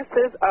 8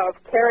 glasses of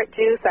carrot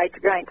juice. I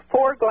drank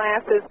 4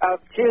 glasses of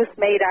juice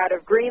made out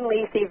of green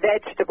leafy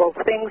vegetables,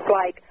 things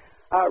like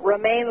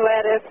romaine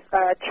lettuce,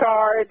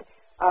 chard,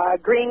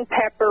 green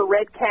pepper,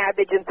 red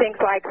cabbage, and things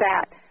like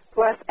that,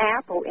 plus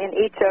apple in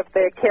each of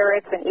the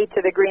carrots and each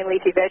of the green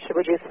leafy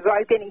vegetable juices. So I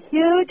was getting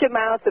huge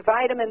amounts of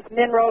vitamins,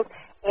 minerals,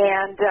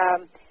 and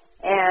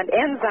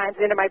enzymes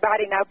into my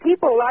body. Now,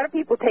 a lot of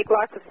people take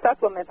lots of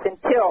supplements in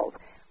pills.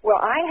 Well,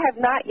 I have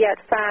not yet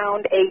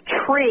found a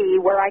tree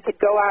where I could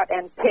go out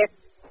and pick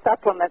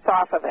supplements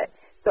off of it.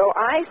 So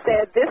I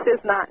said, this is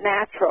not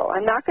natural.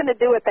 I'm not going to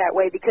do it that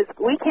way because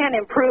we can't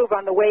improve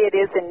on the way it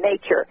is in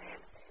nature.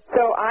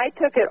 So I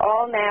took it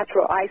all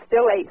natural. I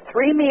still ate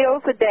 3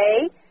 meals a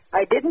day.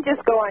 I didn't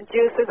just go on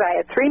juices. I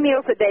had 3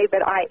 meals a day,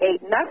 but I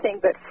ate nothing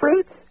but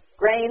fruits,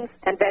 grains,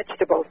 and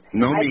vegetables.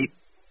 No meat?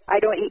 I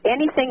don't eat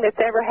anything that's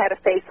ever had a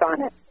face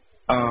on it.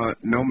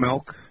 No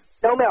milk?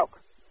 No milk.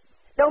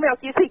 No milk.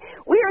 You see,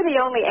 we are the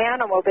only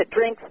animal that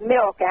drinks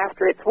milk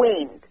after it's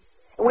weaned.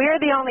 We are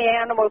the only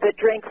animal that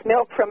drinks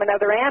milk from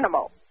another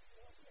animal.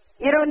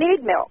 You don't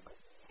need milk.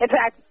 In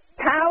fact,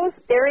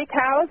 dairy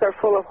cows are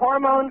full of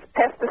hormones,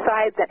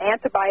 pesticides, and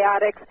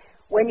antibiotics.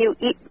 When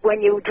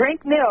you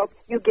drink milk,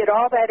 you get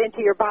all that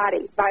into your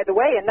body. By the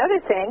way, another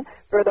thing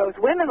for those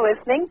women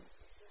listening,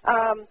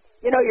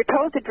 you're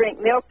told to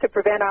drink milk to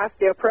prevent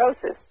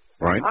osteoporosis.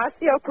 Right.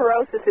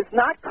 Osteoporosis is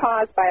not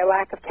caused by a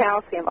lack of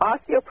calcium.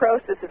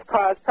 Osteoporosis is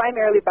caused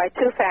primarily by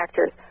two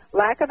factors: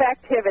 lack of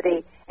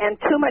activity and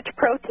too much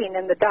protein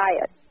in the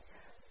diet,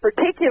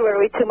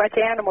 particularly too much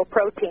animal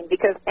protein,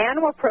 because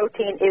animal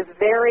protein is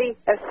very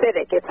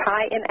acidic. It's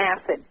high in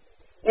acid.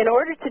 In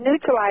order to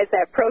neutralize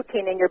that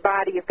protein in your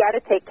body, you've got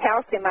to take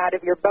calcium out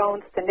of your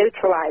bones to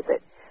neutralize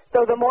it.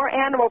 So the more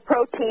animal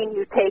protein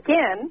you take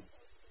in,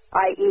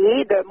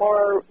 i.e., the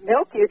more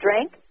milk you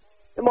drink,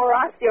 the more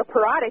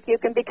osteoporotic you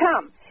can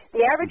become.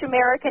 The average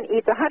American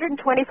eats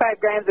 125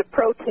 grams of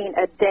protein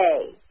a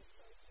day.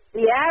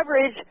 The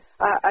average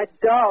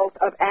adult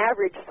of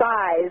average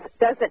size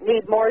doesn't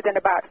need more than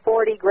about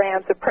 40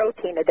 grams of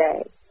protein a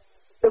day.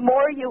 The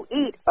more you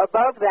eat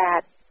above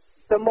that,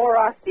 the more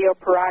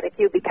osteoporotic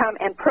you become.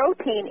 And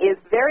protein is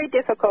very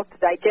difficult to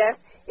digest.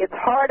 It's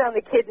hard on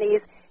the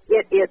kidneys.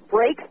 It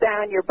breaks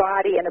down your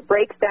body, and it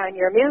breaks down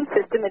your immune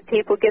system, and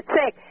people get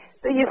sick.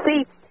 So you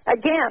see,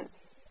 again,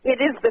 it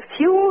is the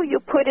fuel you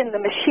put in the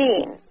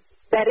machine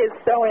that is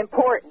so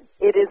important.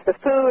 It is the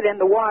food and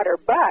the water.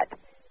 But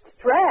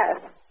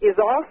stress is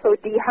also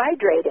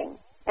dehydrating,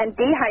 and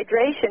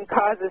dehydration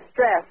causes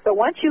stress. So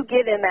once you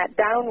get in that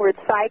downward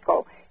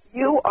cycle,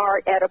 you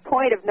are at a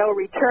point of no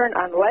return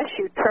unless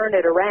you turn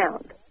it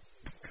around.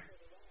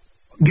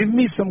 Give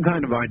me some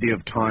kind of idea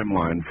of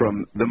timeline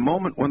from the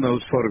moment when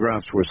those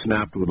photographs were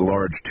snapped with a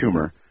large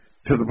tumor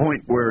to the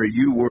point where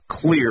you were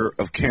clear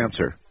of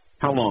cancer.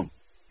 How long?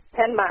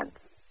 10 months.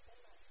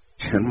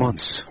 10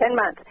 months. 10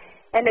 months.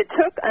 And it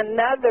took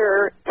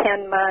another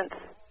 10 months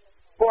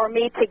for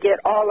me to get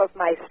all of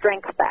my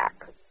strength back.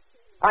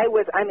 I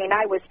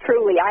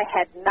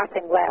had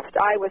nothing left.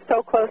 I was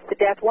so close to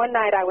death. One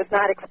night I was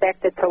not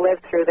expected to live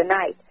through the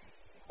night.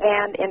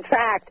 And in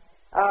fact,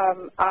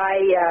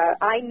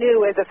 I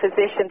knew as a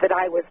physician that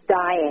I was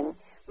dying.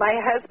 My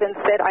husband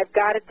said, "I've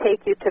got to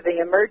take you to the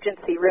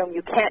emergency room.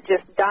 You can't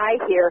just die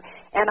here."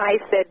 And I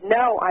said,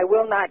 "No, I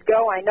will not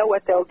go. I know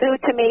what they'll do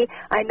to me.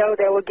 I know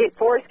they will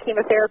force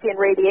chemotherapy and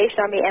radiation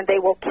on me, and they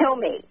will kill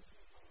me."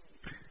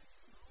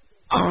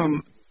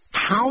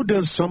 How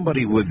does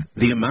somebody with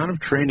the amount of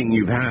training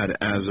you've had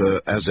as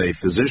a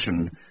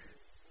physician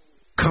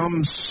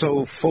come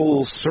so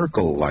full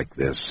circle like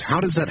this? How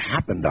does that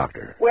happen,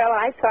 doctor? Well,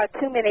 I saw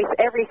too many.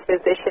 Every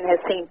physician has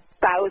seen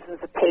thousands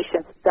of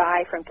patients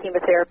die from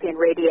chemotherapy and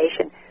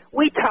radiation.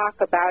 We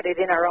talk about it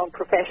in our own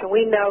profession.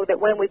 We know that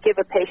when we give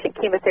a patient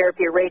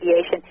chemotherapy or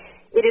radiation,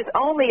 it is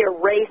only a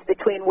race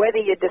between whether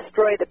you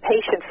destroy the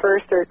patient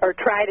first or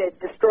try to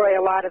destroy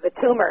a lot of the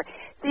tumor.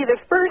 See, the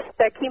first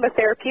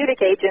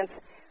chemotherapeutic agents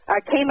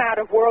came out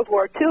of World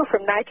War II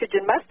from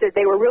nitrogen mustard.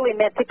 They were really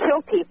meant to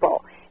kill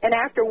people. And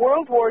after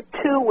World War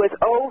II was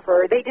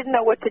over, they didn't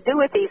know what to do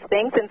with these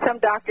things, and some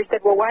doctors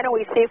said, well, why don't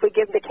we see if we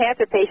give them to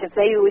cancer patients?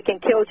 Maybe we can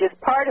kill just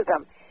part of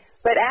them.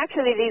 But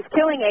actually, these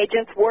killing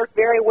agents work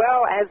very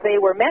well as they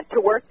were meant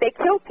to work. They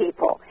kill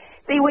people.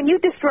 See, when you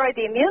destroy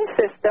the immune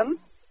system,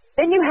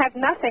 then you have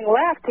nothing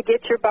left to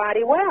get your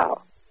body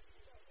well.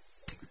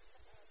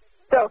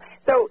 So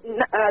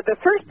the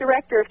first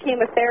director of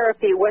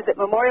chemotherapy was at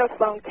Memorial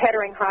Sloan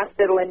Kettering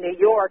Hospital in New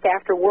York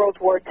after World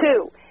War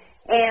II.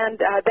 And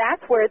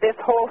that's where this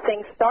whole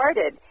thing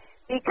started,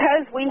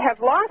 because we have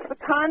lost the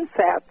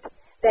concept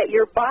that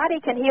your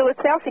body can heal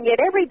itself, and yet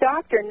every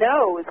doctor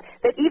knows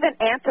that even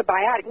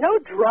no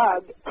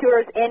drug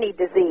cures any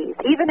disease.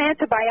 Even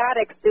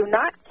antibiotics do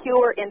not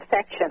cure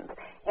infections.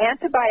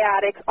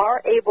 Antibiotics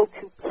are able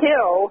to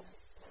kill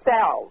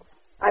cells.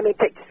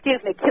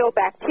 Kill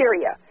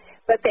bacteria.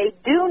 But they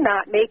do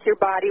not make your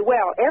body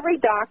well. Every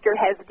doctor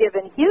has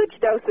given huge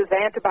doses of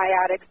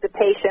antibiotics to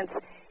patients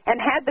and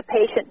had the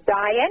patient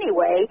die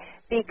anyway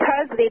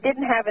because they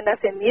didn't have enough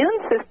immune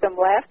system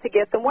left to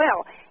get them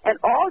well. And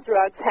all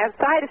drugs have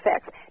side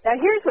effects. Now,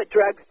 here's what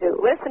drugs do.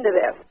 Listen to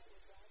this.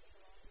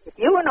 If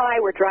you and I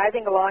were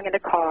driving along in a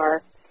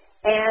car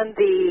and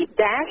the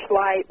dash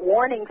light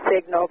warning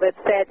signal that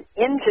said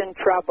engine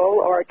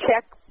trouble or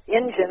check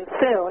engine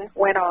soon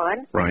went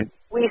on, right,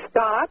 we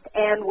stopped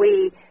and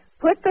we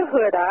put the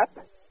hood up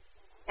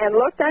and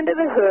looked under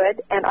the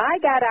hood, and I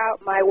got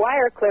out my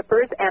wire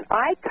clippers and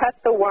I cut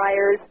the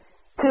wires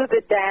to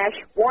the dash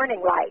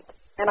warning light.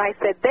 And I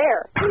said,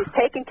 there, we've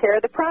taken care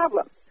of the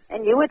problem.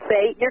 And you would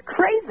say, you're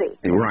crazy.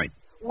 Right.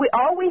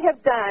 All we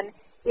have done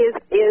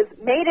is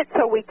made it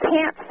so we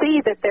can't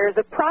see that there's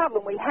a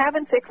problem. We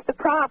haven't fixed the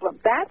problem.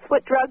 That's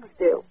what drugs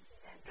do.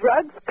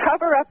 Drugs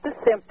cover up the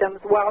symptoms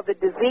while the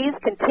disease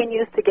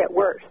continues to get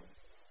worse.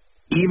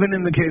 Even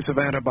in the case of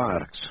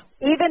antibiotics?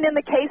 Even in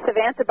the case of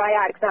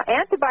antibiotics. Now,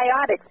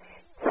 antibiotics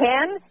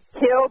can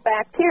kill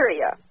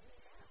bacteria,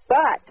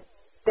 but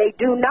they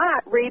do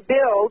not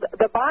rebuild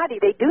the body.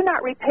 They do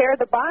not repair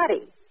the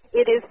body.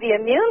 It is the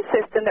immune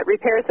system that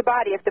repairs the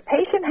body. If the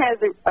patient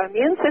has an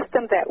immune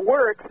system that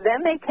works,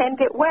 then they can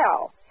get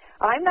well.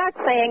 I'm not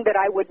saying that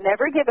I would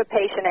never give a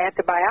patient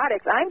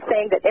antibiotics. I'm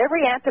saying that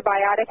every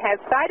antibiotic has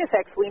side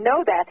effects. We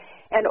know that.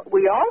 And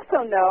we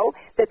also know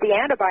that the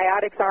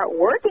antibiotics aren't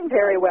working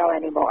very well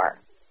anymore.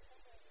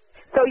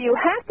 So you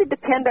have to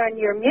depend on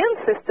your immune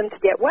system to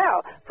get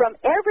well from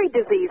every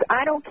disease.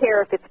 I don't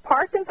care if it's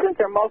Parkinson's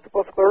or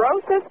multiple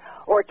sclerosis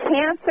or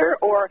cancer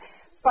or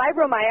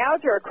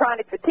fibromyalgia or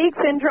chronic fatigue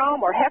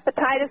syndrome or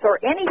hepatitis or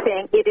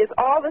anything. It is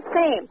all the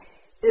same.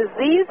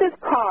 Disease is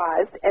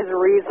caused as a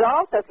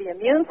result of the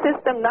immune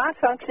system not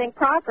functioning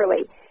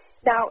properly.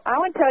 Now, I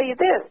want to tell you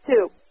this,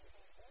 too.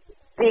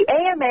 The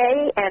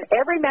AMA and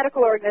every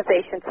medical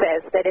organization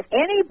says that if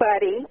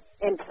anybody,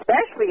 and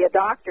especially a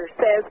doctor,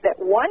 says that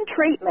one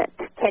treatment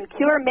can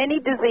cure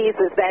many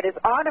diseases, that is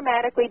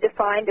automatically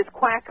defined as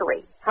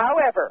quackery.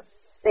 However,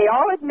 they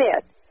all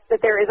admit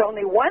that there is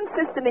only one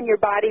system in your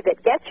body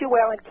that gets you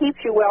well and keeps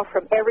you well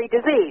from every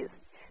disease.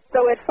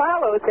 So it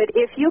follows that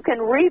if you can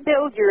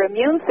rebuild your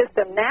immune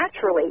system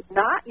naturally,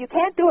 you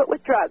can't do it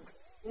with drugs,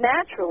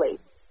 naturally,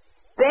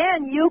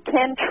 then you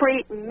can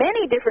treat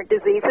many different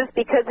diseases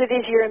because it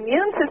is your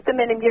immune system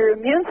and your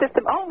immune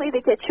system only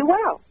that gets you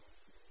well.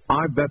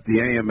 I bet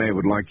the AMA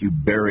would like you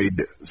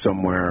buried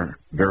somewhere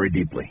very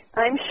deeply.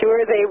 I'm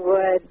sure they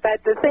would.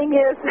 But the thing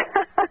is,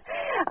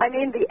 I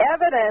mean, the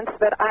evidence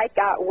that I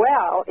got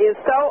well is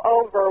so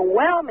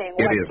overwhelming.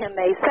 What can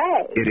they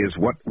say? It is.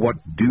 What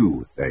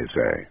do they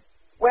say?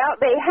 Well,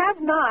 they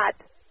have not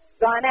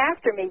gone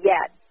after me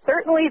yet.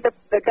 Certainly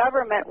the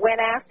government went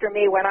after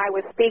me when I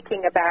was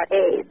speaking about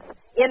AIDS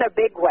in a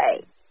big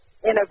way,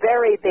 in a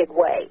very big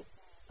way,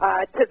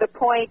 to the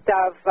point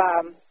of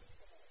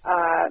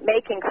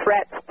making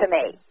threats to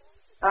me.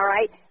 All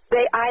right?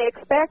 I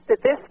expect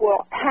that this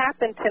will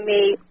happen to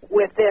me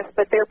with this,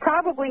 but they're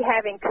probably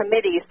having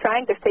committees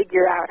trying to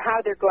figure out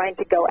how they're going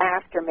to go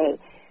after me.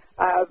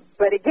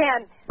 But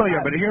again... Oh,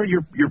 yeah, but here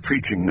you're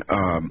preaching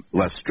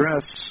less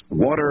stress,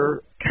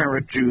 water,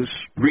 carrot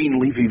juice, green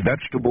leafy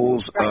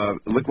vegetables, right.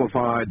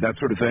 Liquefied, that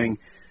sort of thing.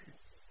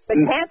 But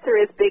cancer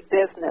is big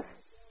business.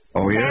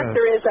 Oh, yeah.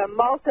 Cancer is a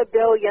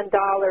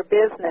multi-billion-dollar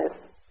business.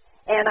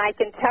 And I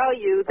can tell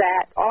you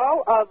that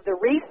all of the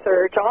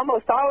research,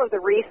 almost all of the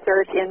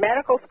research in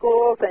medical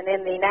schools and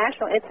in the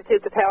National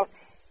Institutes of Health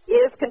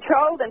is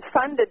controlled and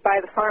funded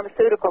by the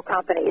pharmaceutical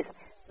companies.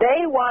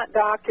 They want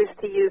doctors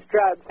to use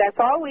drugs. That's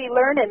all we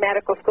learn in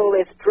medical school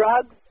is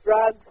drugs,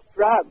 drugs,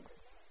 drugs.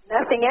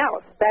 Nothing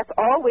else. That's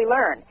all we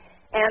learn.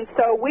 And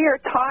so we are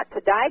taught to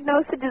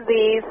diagnose a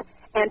disease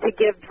and to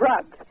give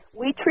drugs.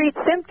 We treat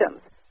symptoms.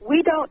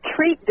 We don't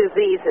treat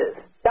diseases.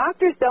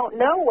 Doctors don't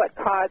know what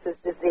causes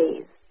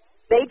disease.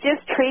 They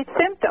just treat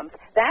symptoms.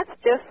 That's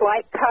just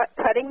like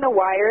cutting the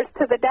wires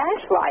to the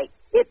dash light.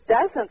 It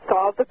doesn't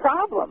solve the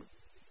problem.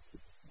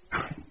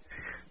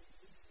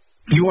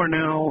 You are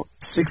now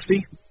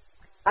 60?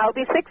 I'll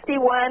be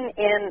 61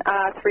 in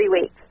 3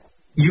 weeks.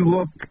 You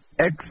look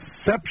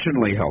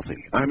exceptionally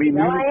healthy. I mean,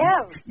 I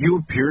am. You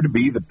appear to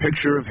be the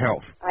picture of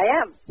health.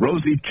 I am.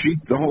 Rosy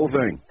cheek, the whole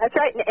thing. That's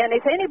right. And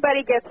if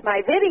anybody gets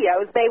my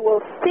videos, they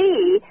will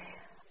see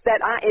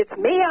that it's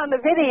me on the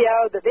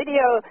video.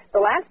 The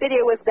last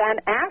video was done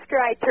after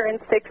I turned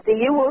 60.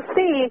 You will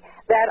see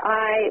that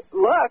I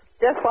look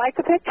just like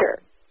the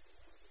picture.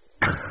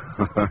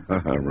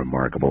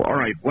 Remarkable. All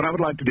right, what I would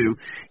like to do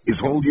is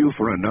hold you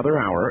for another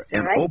hour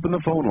and open the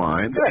phone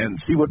lines and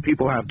see what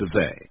people have to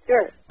say.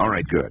 Sure. All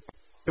right, good.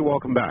 Hey,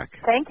 welcome back.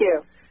 Thank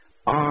you.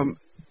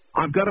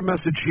 I've got a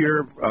message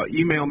here,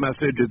 email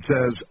message. It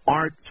says,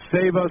 Art,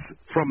 save us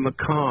from the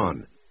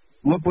con.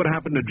 Look what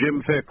happened to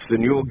Jim Fixx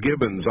and Yul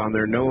Gibbons on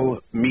their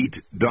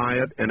no-meat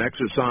diet and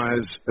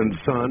exercise and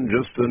sun,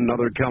 just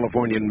another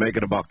Californian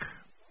making a buck.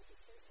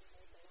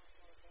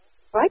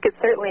 Well, I could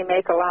certainly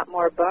make a lot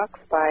more bucks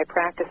by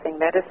practicing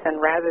medicine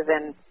rather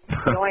than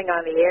going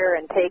on the air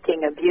and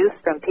taking abuse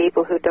from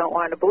people who don't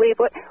want to believe.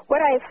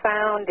 What I've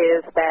found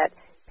is that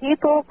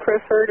people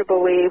prefer to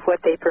believe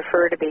what they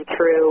prefer to be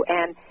true.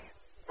 And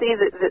see,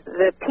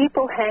 the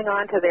people hang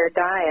on to their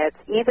diets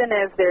even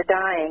as they're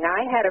dying.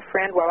 I had a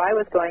friend, while I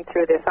was going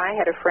through this, I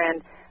had a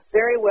friend,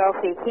 very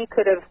wealthy. He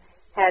could have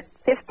had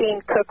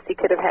 15 cooks. He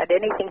could have had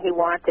anything he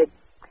wanted.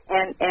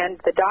 And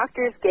the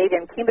doctors gave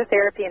him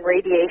chemotherapy and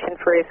radiation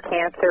for his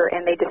cancer,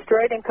 and they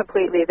destroyed him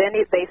completely. Then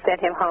they sent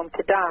him home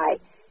to die.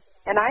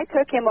 And I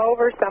took him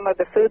over some of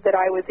the food that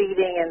I was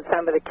eating and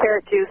some of the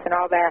carrot juice and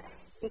all that.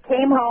 He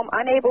came home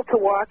unable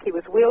to walk. He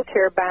was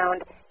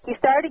wheelchair-bound. He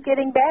started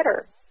getting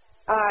better.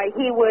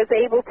 He was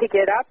able to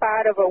get up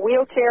out of a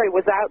wheelchair. He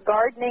was out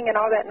gardening and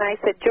all that. And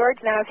I said, George,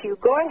 now if you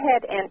go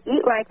ahead and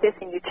eat like this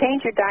and you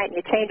change your diet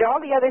and you change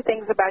all the other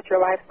things about your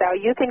lifestyle,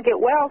 you can get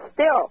well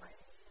still.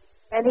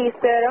 And he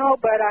said, oh,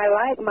 but I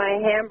like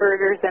my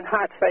hamburgers and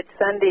hot fudge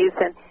sundaes.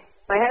 And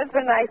my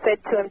husband and I said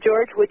to him,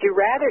 George, would you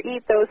rather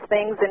eat those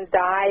things and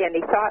die? And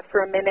he thought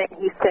for a minute. And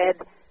he said,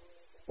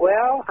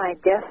 well, I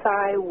guess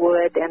I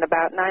would. And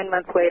about 9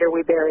 months later,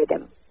 we buried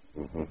him.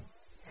 Mm-hmm.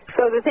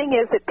 So the thing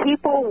is that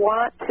people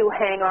want to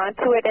hang on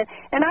to it.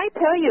 And I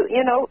tell you,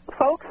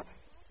 folks,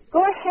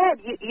 go ahead.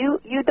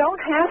 You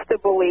don't have to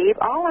believe.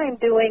 All I'm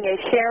doing is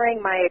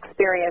sharing my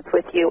experience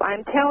with you.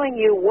 I'm telling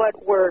you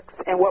what works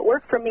and what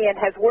worked for me and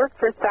has worked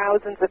for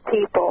thousands of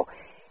people.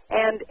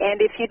 And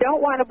if you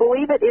don't want to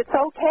believe it, it's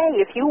okay.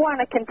 If you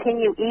want to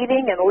continue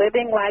eating and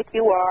living like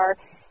you are,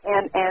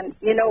 and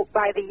you know,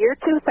 by the year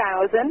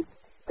 2000,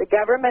 the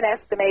government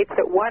estimates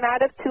that 1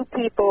 out of 2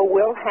 people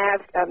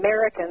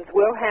Americans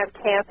will have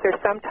cancer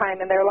sometime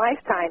in their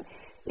lifetime.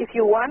 If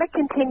you want to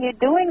continue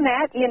doing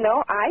that, you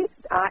know,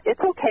 it's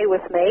okay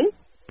with me.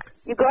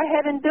 You go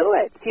ahead and do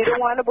it. If you don't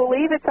want to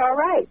believe, it's all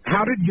right.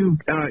 How did you,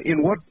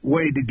 in what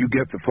way did you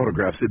get the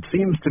photographs? It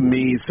seems to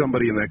me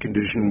somebody in that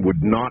condition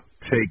would not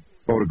take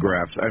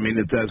photographs. I mean,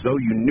 it's as though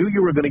you knew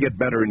you were going to get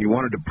better and you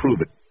wanted to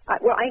prove it.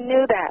 Well, I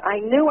knew that. I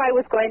knew I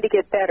was going to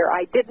get better.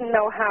 I didn't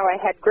know how. I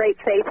had great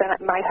faith, and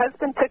my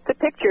husband took the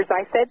pictures.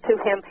 I said to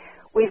him,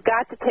 we've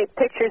got to take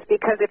pictures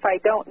because if I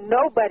don't,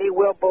 nobody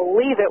will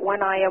believe it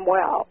when I am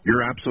well.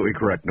 You're absolutely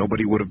correct.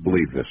 Nobody would have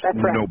believed this. That's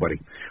right. Nobody.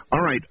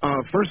 All right.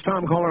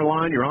 First-time caller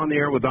line. You're on the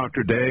air with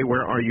Dr. Day.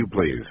 Where are you,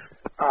 please?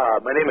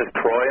 My name is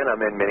Troy, and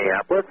I'm in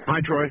Minneapolis.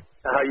 Hi, Troy.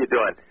 How you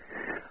doing?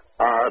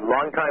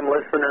 Long-time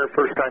listener,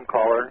 first-time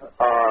caller.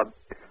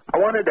 I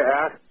wanted to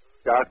ask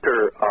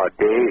Dr.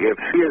 Day if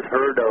she has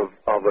heard of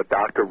a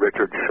Dr.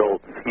 Richard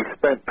Schultz. He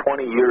spent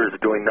 20 years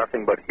doing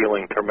nothing but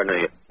healing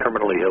terminally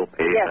ill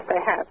patients. Yes, I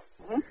have.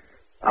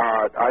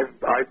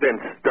 I've been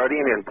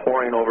studying and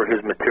poring over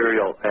his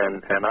material,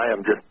 and I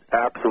am just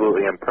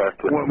absolutely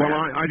impressed with him. Well,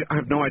 I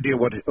have no idea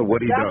what he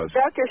does.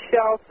 Dr.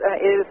 Schultz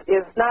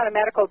is not a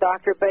medical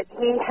doctor, but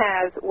he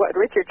has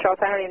Richard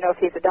Schultz, I don't even know if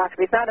he's a doctor,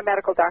 but he's not a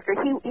medical doctor.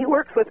 He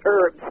works with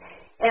herbs,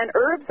 and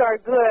herbs are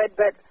good,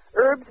 but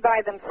herbs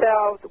by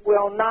themselves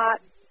will not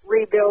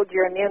rebuild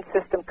your immune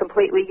system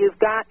completely. You've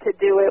got to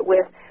do it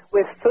with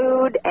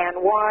food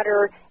and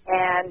water,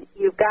 and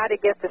you've got to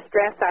get the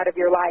stress out of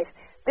your life.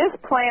 This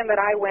plan that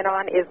I went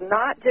on is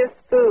not just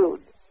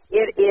food.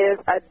 It is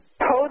a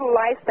total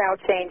lifestyle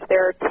change.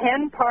 There are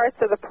 10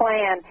 parts of the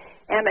plan.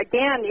 And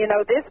again, you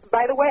know, this,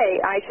 by the way,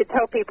 I should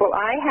tell people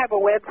I have a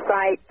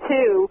website,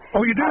 too.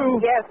 Oh, you do?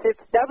 Yes, it's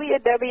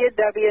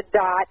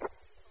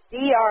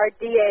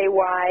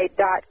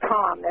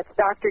www.drday.com. That's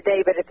Dr.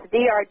 David. It's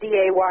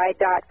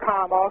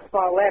drday.com, all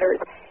small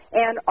letters.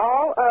 And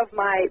all of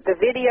the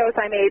videos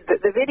I made,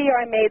 the video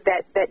I made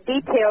that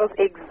details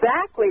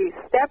exactly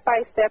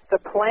step-by-step the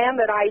plan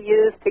that I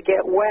used to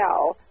get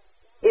well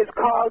is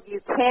called You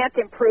Can't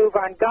Improve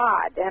on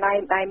God. And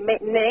I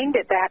named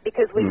it that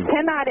because we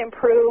cannot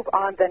improve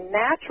on the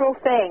natural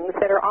things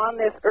that are on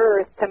this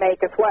earth to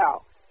make us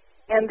well.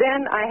 And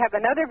then I have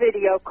another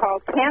video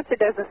called Cancer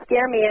Doesn't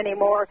Scare Me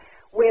Anymore,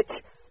 which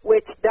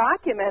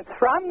documents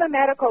from the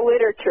medical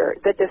literature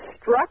the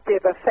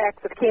destructive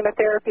effects of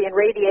chemotherapy and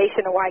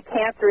radiation and why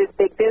cancer is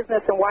big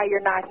business and why you're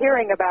not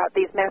hearing about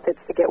these methods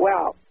to get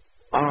well.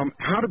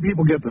 How do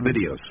people get the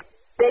videos?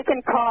 They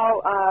can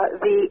call an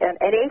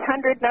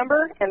 800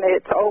 number, and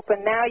it's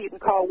open now. You can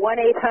call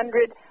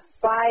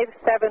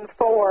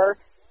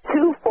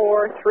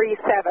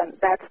 1-800-574-2437.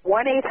 That's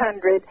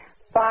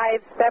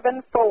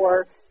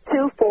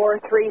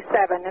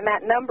 1-800-574-2437. And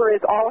that number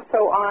is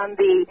also on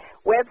the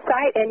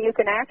website, and you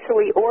can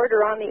actually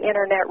order on the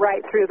Internet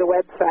right through the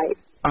website.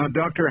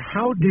 Doctor,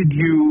 how did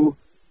you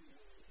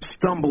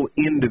stumble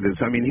into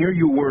this? I mean, here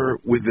you were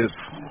with this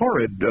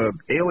horrid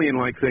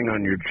alien-like thing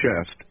on your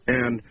chest,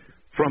 and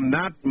from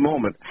that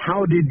moment,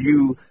 how did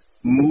you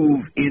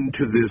move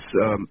into this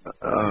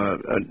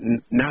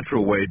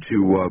natural way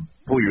to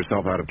pull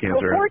yourself out of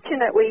cancer? Well,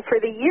 fortunately, for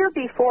the year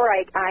before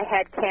I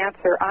had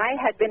cancer, I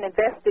had been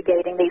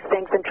investigating these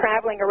things and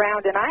traveling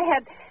around, and I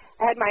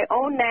had my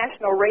own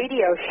national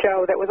radio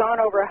show that was on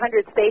over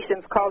 100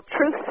 stations called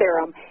Truth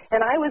Serum,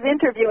 and I was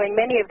interviewing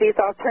many of these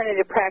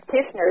alternative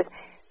practitioners.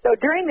 So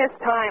during this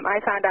time, I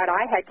found out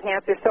I had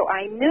cancer, so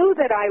I knew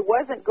that I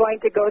wasn't going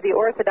to go the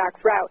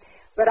orthodox route.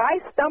 But I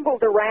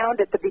stumbled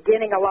around at the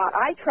beginning a lot.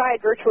 I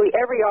tried virtually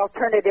every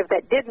alternative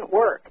that didn't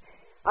work.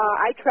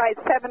 I tried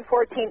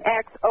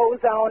 714X,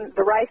 ozone,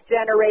 the rice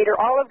generator,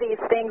 all of these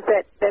things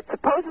that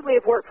supposedly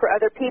have worked for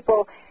other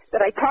people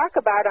that I talk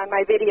about on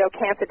my video,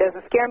 Cancer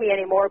Doesn't Scare Me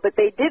Anymore, but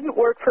they didn't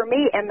work for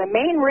me. And the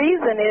main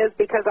reason is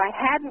because I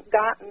hadn't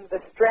gotten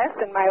the stress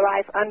in my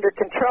life under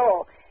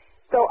control.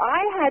 So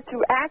I had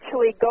to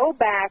actually go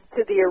back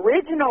to the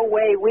original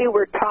way we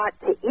were taught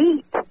to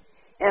eat.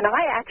 And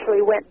I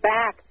actually went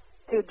back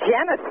to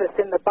Genesis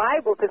in the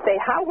Bible to say,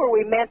 how were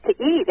we meant to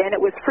eat? And it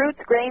was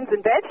fruits, grains,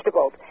 and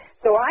vegetables.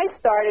 So I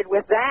started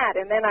with that,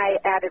 and then I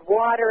added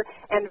water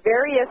and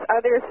various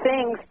other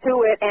things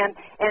to it, and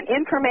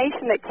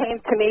information that came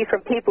to me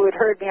from people who'd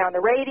heard me on the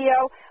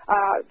radio,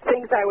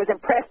 things I was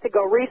impressed to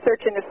go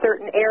research in a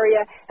certain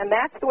area, and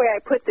that's the way I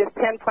put this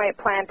 10-point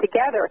plan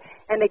together.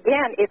 And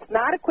again, it's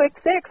not a quick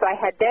fix. I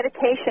had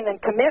dedication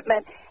and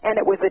commitment, and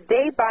it was a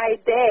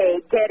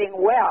day-by-day getting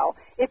well.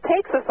 It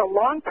takes us a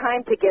long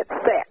time to get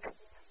sick.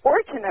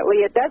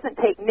 Fortunately, it doesn't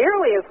take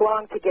nearly as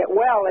long to get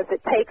well as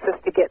it takes us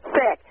to get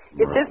sick.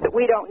 It's just that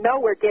we don't know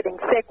we're getting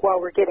sick while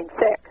we're getting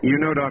sick. You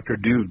know Dr.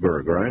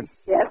 Duesberg, right?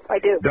 Yes, I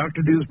do.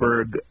 Dr.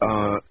 Duesberg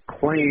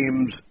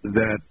claims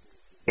that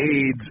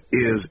AIDS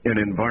is an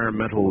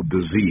environmental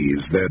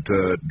disease,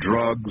 that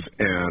drugs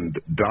and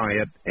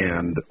diet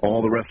and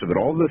all the rest of it,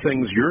 all the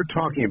things you're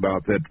talking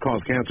about that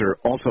cause cancer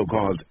also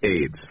cause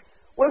AIDS.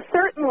 Well,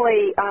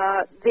 certainly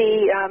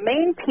the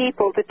main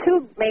people, the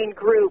two main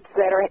groups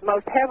that are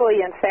most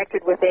heavily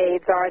infected with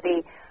AIDS are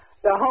the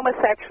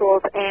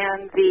homosexuals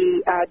and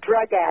the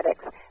drug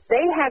addicts.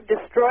 They have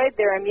destroyed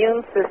their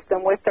immune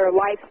system with their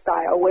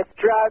lifestyle, with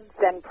drugs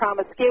and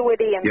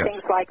promiscuity and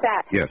things like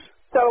that. Yes.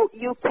 So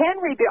you can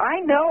I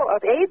know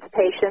of AIDS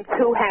patients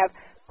who have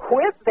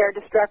quit their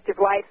destructive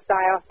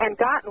lifestyle and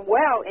gotten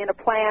well in a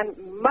plan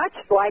much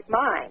like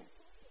mine.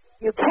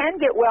 You can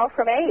get well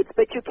from AIDS,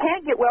 but you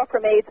can't get well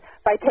from AIDS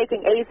by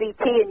taking AZT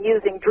and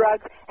using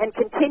drugs and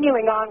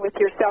continuing on with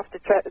your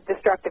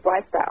self-destructive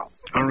lifestyle.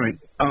 All right.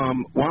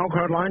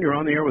 Wildcard line, you're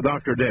on the air with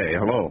Dr. Day.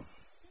 Hello.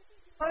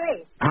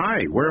 Hi.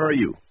 Hi, where are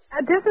you?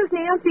 This is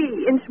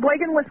Nancy in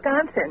Sheboygan,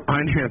 Wisconsin.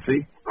 Hi,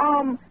 Nancy.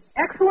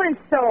 Excellent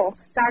show,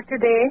 Dr.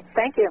 Day.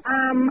 Thank you.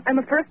 I'm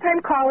a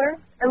first-time caller.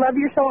 I love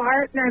your show,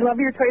 Art, and I love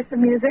your choice of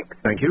music.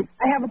 Thank you.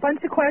 I have a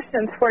bunch of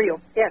questions for you.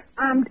 Yes.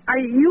 Are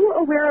you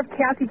aware of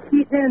Kathy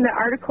Keaton and the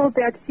article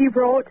that she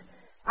wrote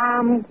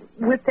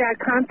with that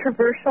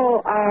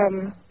controversial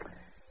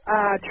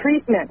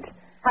treatment?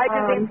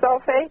 Hydrogen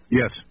sulfate?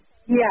 Yes.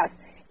 Yes.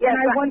 Yes.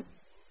 And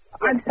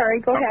I'm sorry,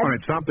 go ahead. All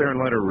right, stop there and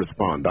let her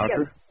respond.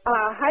 Doctor? Yes.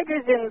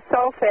 Hydrogen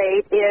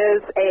sulfate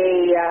is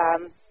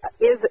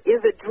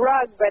a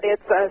drug, but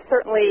it's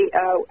certainly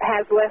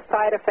has less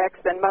side effects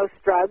than most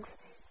drugs,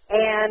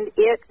 and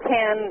it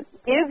can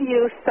give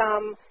you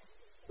some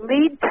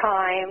lead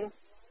time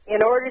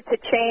in order to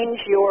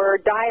change your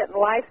diet and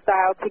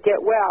lifestyle to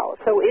get well.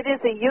 So it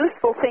is a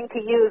useful thing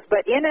to use,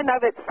 but in and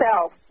of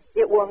itself,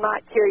 it will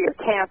not cure your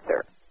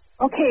cancer.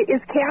 Okay,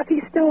 is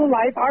Kathy still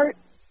alive, Art?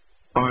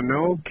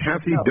 No,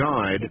 Kathy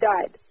died. She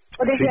died.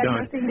 But it had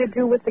nothing to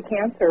do with the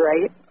cancer,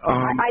 right?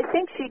 I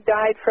think she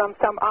died from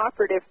some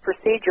operative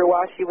procedure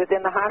while she was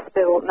in the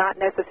hospital, not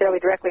necessarily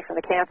directly from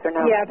the cancer,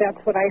 no. Yeah,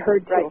 that's what I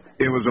heard, too. Right.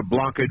 It was a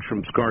blockage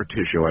from scar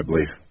tissue, I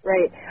believe.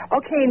 Right.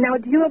 Okay, now,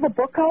 do you have a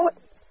book out?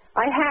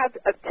 I have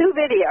 2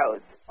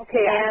 videos.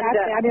 Okay, I got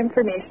that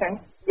information.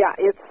 Yeah,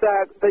 it's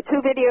the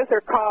 2 videos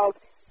are called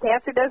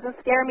Cancer Doesn't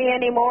Scare Me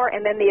Anymore,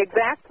 and then the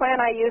exact plan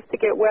I use to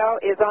get well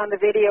is on the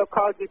video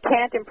called You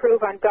Can't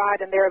Improve on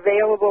God, and they're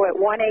available at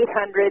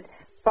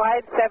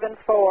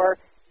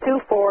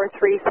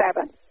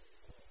 1-800-574-2437.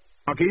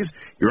 Rockies,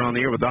 you're on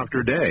the air with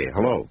Dr. Day.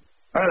 Hello.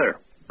 Hi there.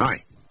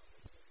 Hi.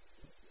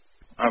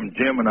 I'm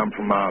Jim, and I'm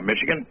from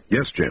Michigan.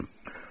 Yes, Jim.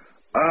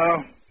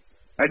 I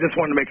just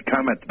wanted to make a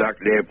comment to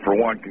Dr. Dave. For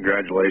one,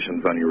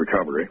 congratulations on your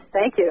recovery.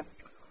 Thank you.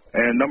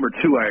 And number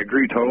 2, I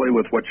agree totally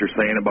with what you're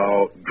saying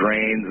about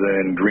grains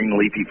and green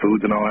leafy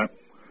foods and all that.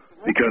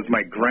 Because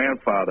my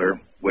grandfather,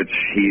 which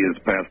he has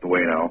passed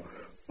away now,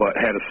 but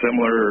had a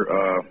similar,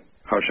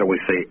 how shall we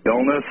say,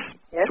 illness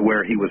to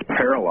where he was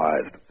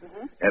paralyzed.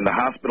 And the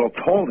hospital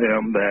told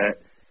him that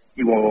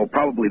he will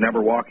probably never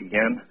walk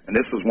again. And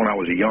this was when I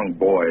was a young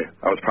boy.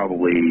 I was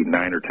probably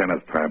 9 or 10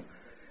 at the time.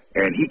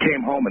 And he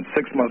came home, and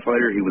 6 months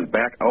later, he was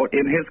back out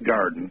in his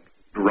garden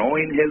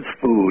growing his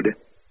food,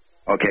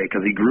 okay,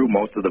 because he grew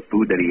most of the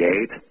food that he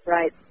ate.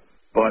 Right.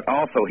 But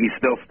also, he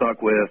still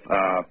stuck with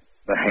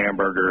the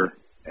hamburger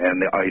and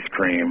the ice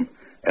cream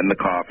and the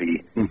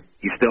coffee.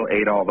 He still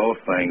ate all those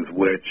things,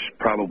 which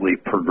probably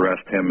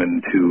progressed him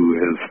into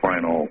his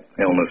final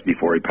illness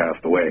before he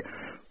passed away.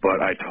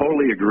 But I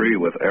totally agree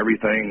with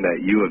everything that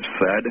you have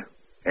said,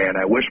 and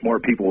I wish more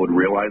people would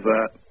realize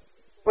that.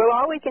 Well,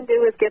 all we can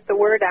do is get the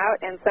word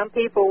out, and some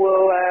people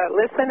will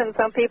listen and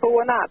some people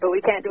will not, but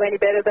we can't do any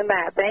better than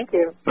that. Thank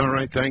you. All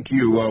right, thank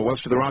you.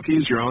 West of the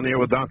Rockies, you're on the air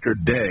with Dr.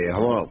 Day.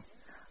 Hello.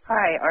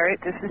 Hi, Art.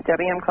 This is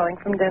Debbie. I'm calling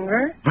from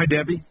Denver. Hi,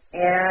 Debbie.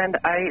 And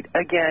I,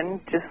 again,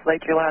 just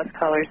like your last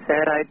caller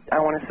said, I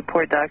want to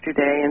support Dr.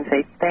 Day and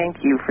say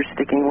thank you for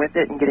sticking with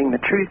it and getting the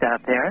truth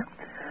out there.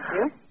 Thank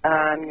you.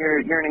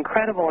 You're an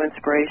incredible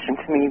inspiration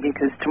to me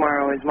because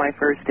tomorrow is my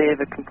first day of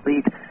a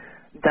complete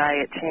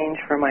diet change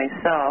for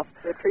myself.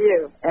 Good for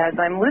you. As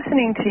I'm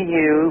listening to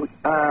you,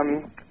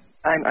 I'm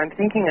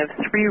thinking of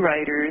 3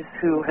 writers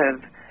who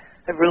have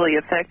really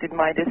affected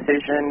my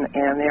decision,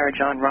 and they are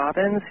John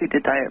Robbins, who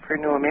did Diet for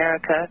New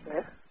America,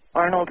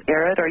 Arnold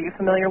Ehret. Are you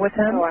familiar with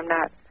him? No, I'm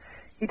not.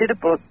 He did a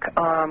book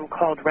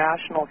called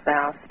Rational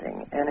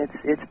Fasting, and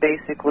it's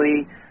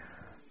basically,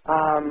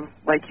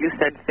 like you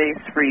said,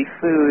 face-free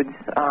foods,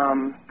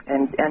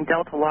 and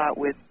dealt a lot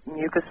with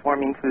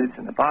mucus-forming foods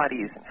in the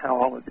bodies and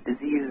how all of the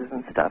diseases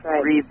and stuff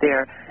breathe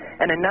there.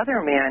 And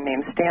another man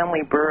named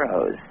Stanley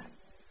Burroughs.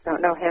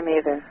 Don't know him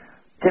either.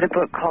 Did a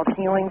book called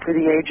Healing for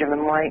the Age of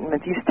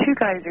Enlightenment. These 2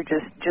 guys are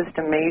just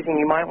amazing.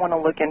 You might want to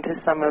look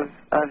into some of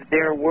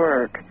their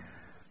work.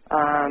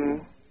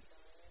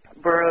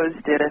 Burroughs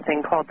did a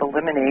thing called the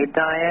Lemonade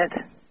Diet.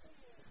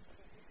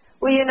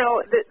 Well, you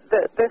know,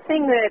 the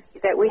thing that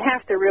we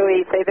have to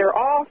really say, there are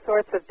all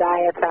sorts of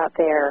diets out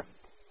there.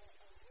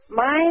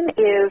 Mine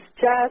is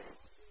just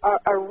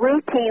a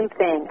routine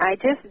thing. I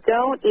just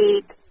don't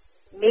eat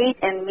meat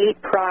and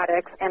meat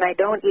products, and I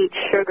don't eat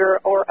sugar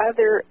or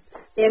other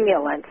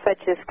stimulants such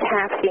as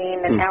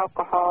caffeine and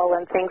alcohol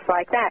and things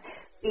like that,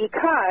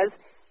 because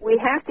we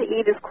have to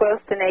eat as close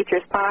to nature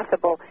as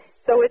possible.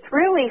 So it's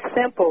really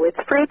simple. It's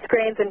fruits,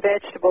 grains, and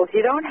vegetables.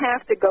 You don't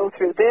have to go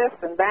through this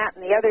and that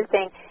and the other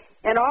thing.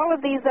 And all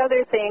of these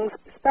other things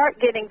start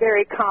getting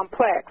very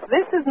complex.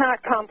 This is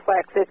not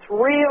complex. It's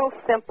real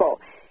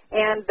simple.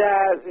 And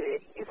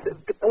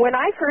when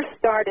I first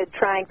started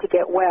trying to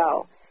get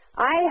well,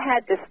 I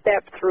had to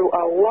step through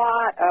a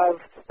lot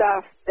of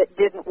stuff that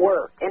didn't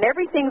work. And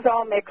everything's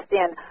all mixed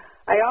in.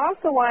 I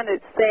also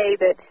wanted to say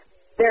that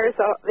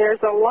there's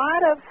a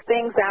lot of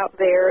things out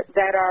there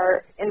that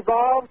are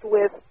involved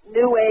with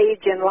New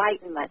Age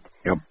enlightenment.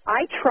 Yep.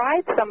 I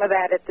tried some of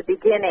that at the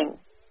beginning,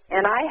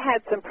 and I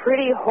had some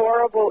pretty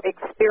horrible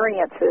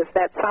experiences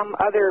that some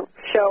other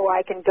show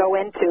I can go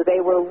into.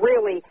 They were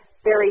really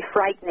very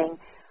frightening.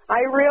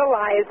 I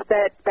realized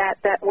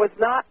that was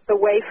not the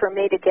way for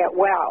me to get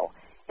well.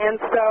 And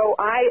so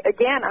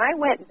I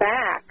went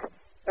back.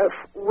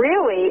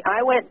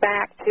 I went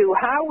back to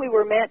how we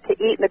were meant to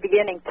eat in the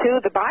beginning, to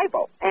the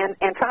Bible, and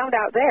found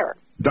out there.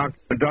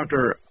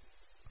 Doctor,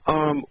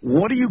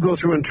 what do you go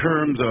through in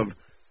terms of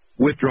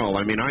withdrawal?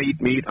 I mean, I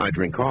eat meat, I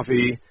drink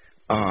coffee,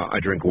 I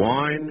drink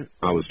wine.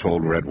 I was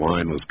told red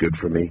wine was good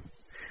for me.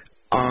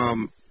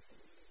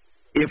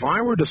 If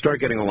I were to start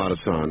getting a lot of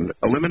sun,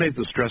 eliminate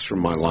the stress from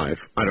my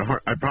life,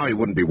 I probably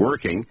wouldn't be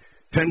working.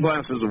 10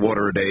 glasses of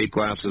water a day, 8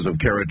 glasses of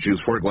carrot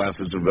juice, 4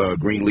 glasses of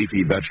green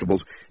leafy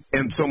vegetables,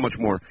 and so much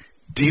more.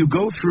 Do you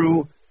go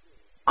through,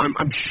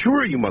 I'm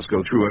sure you must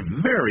go through a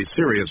very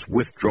serious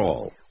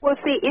withdrawal. Well,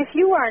 see, if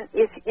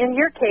in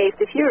your case,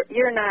 if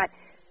you're not,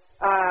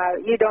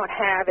 you don't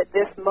have at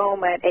this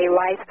moment a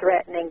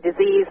life-threatening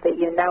disease that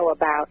you know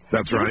about.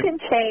 That's right. You can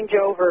change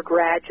over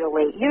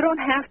gradually. You don't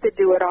have to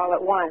do it all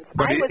at once.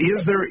 But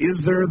is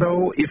there,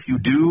 though, if you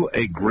do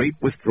a great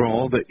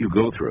withdrawal that you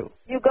go through?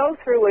 You go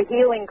through a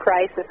healing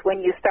crisis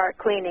when you start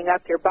cleaning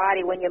up your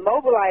body, when you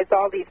mobilize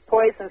all these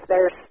poisons that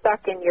are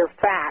stuck in your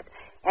fat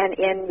and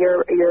in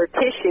your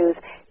tissues.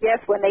 Yes,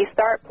 when they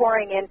start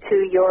pouring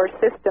into your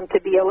system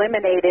to be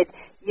eliminated,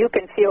 you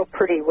can feel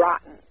pretty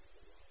rotten.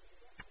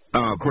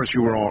 Of course,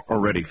 you were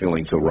already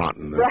feeling so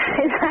rotten.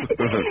 Right.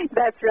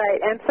 That's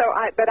right. And so,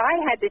 but I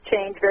had to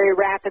change very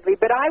rapidly.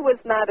 But I was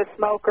not a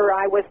smoker.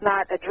 I was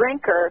not a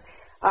drinker.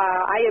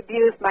 I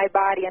abused my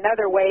body in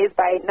other ways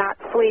by not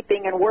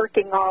sleeping and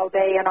working all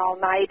day and all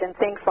night and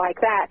things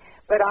like that.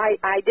 But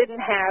I didn't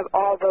have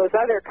all those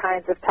other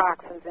kinds of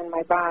toxins in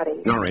my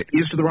body. All right.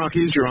 East of the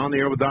Rockies, you're on the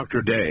air with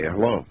Dr. Day.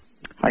 Hello.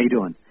 How you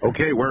doing?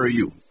 Okay, where are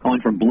you?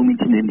 Calling from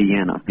Bloomington,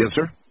 Indiana. Yes,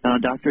 sir?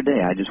 Dr.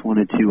 Day, I just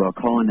wanted to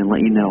call in and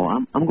let you know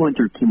I'm going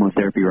through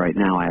chemotherapy right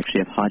now. I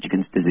actually have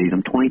Hodgkin's disease.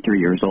 I'm 23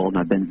 years old,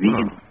 and I've been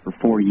vegan for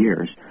 4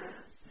 years.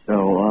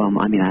 So,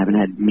 I haven't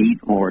had meat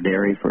or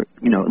dairy for,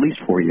 at least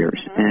 4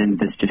 years. And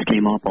this just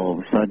came up all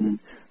of a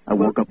sudden. I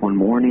woke up one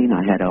morning.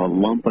 I had a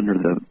lump under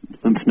the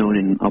lymph node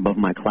above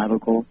my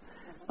clavicle.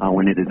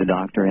 Went into the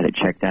doctor, had it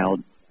checked out.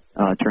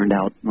 Turned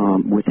out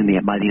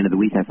by the end of the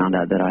week, I found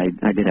out that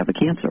I did have a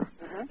cancer.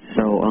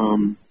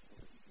 So,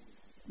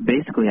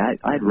 basically,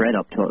 I'd read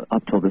up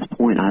till this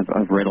point.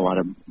 I've read a lot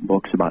of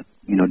books about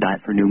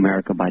Diet for New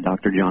America by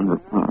Dr.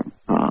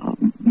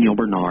 Neil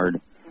Bernard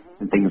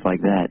and things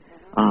like that.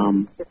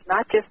 It's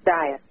not just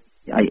diet.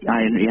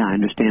 I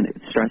understand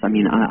stress.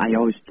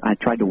 I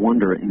tried to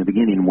wonder in the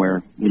beginning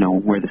where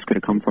this could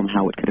have come from,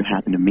 how it could have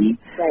happened to me.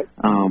 Right.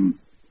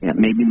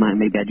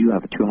 Maybe I do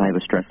have too high of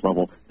a stress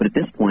level, but at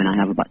this point I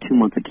have about 2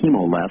 months of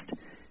chemo left,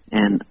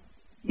 and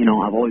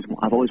I've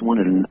always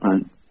wanted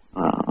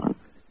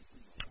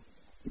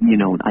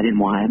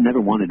I've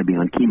never wanted to be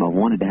on chemo. I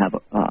wanted to have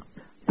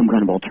some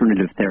kind of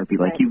alternative therapy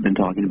like you've been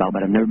talking about,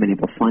 but I've never been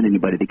able to find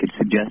anybody that could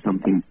suggest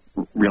something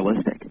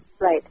realistic.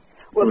 Right.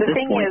 Well, so the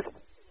thing is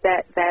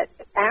that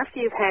after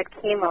you've had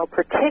chemo,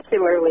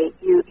 particularly,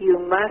 you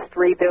must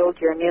rebuild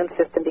your immune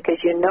system because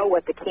you know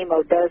what the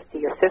chemo does to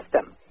your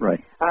system.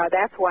 Right.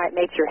 That's why it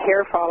makes your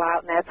hair fall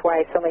out, and that's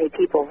why so many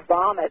people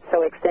vomit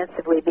so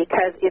extensively,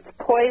 because it's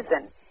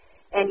poison.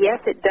 And yes,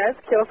 it does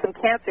kill some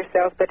cancer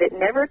cells, but it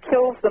never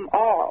kills them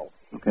all.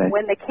 Okay.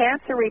 When the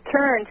cancer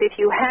returns, if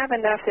you have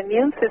enough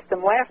immune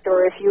system left,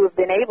 or if you have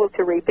been able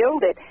to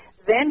rebuild it,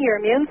 then your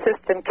immune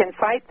system can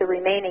fight the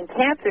remaining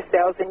cancer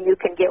cells and you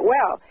can get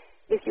well.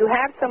 If you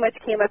have so much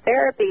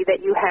chemotherapy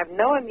that you have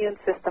no immune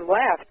system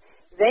left,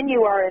 then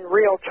you are in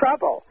real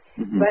trouble.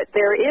 Mm-hmm. But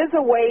there is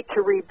a way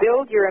to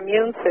rebuild your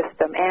immune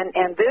system,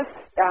 and this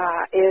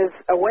is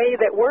a way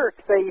that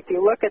works. So if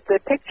you look at the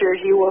pictures,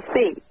 you will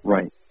see.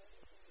 Right.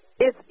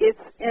 It's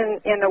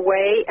in a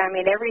way,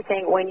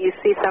 everything, when you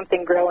see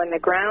something grow in the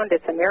ground,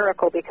 it's a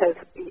miracle, because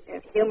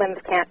humans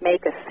can't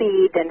make a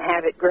seed and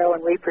have it grow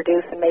and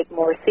reproduce and make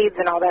more seeds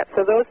and all that.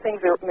 So those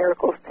things are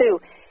miracles,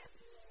 too.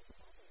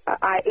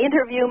 I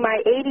interview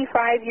my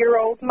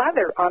 85-year-old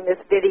mother on this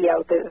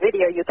video, the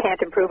video You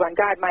Can't Improve on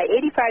God. My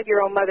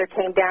 85-year-old mother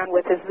came down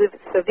with a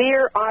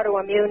severe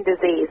autoimmune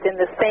disease in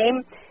the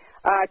same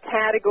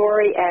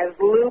category as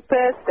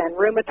lupus and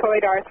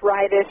rheumatoid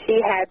arthritis.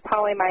 She had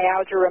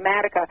polymyalgia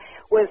rheumatica,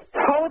 was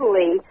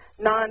totally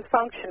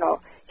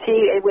non-functional.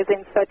 She was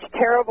in such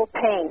terrible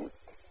pain.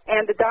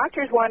 And the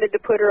doctors wanted to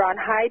put her on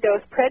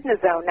high-dose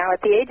prednisone. Now,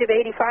 at the age of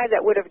 85,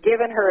 that would have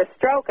given her a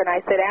stroke, and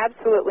I said,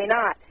 absolutely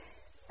not.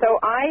 So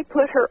I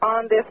put her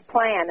on this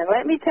plan, and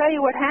let me tell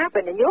you what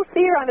happened, and you'll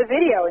see her on the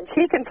video, and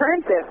she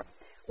confirms this.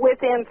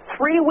 Within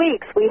 3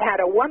 weeks, we had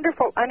a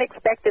wonderful,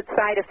 unexpected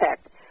side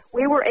effect.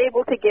 We were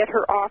able to get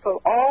her off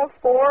of all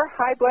 4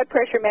 high blood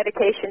pressure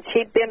medications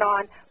she'd been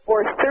on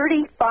for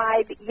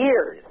 35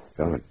 years.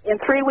 In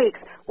 3 weeks.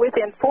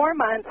 Within 4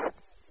 months,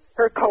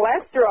 her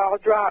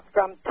cholesterol dropped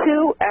from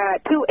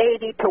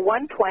 280 to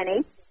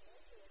 120,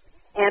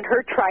 and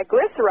her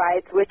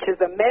triglycerides, which is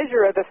a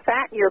measure of the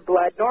fat in your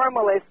blood,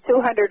 normal is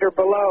 200 or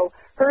below.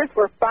 Hers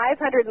were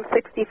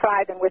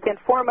 565, and within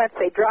 4 months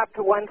they dropped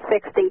to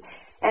 160,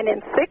 and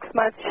in 6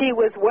 months she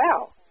was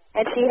well.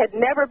 And she had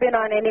never been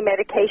on any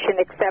medication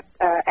except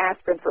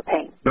aspirin for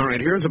pain. All right,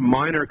 here's a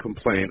minor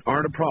complaint.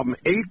 Art, a problem.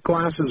 8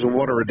 glasses of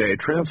water a day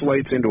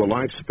translates into a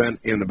life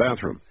spent in the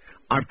bathroom.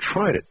 I've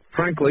tried it.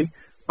 Frankly,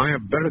 I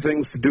have better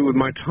things to do with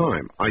my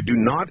time. I do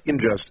not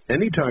ingest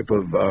any type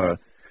of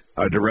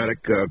diuretic,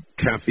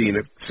 caffeine,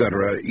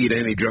 etc., eat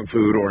any junk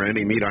food or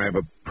any meat. I have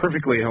a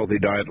perfectly healthy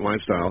diet and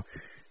lifestyle.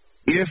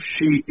 If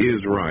she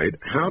is right,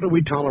 how do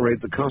we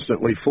tolerate the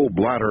constantly full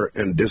bladder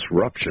and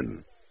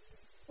disruption?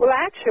 Well,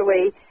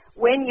 actually,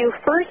 when you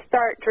first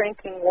start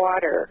drinking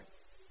water,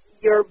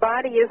 your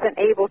body isn't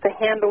able to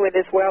handle it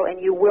as well,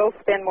 and you will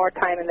spend more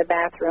time in the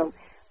bathroom.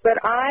 But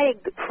I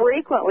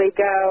frequently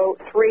go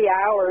 3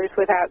 hours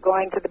without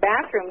going to the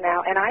bathroom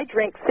now, and I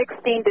drink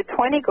 16 to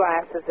 20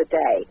 glasses a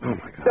day. Oh my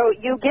God. So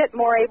you get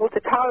more able to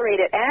tolerate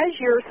it. As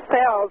your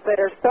cells that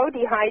are so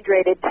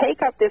dehydrated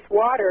take up this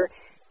water,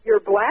 your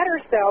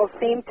bladder cells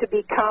seem to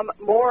become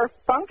more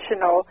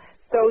functional,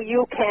 so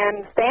you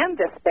can stand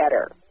this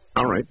better.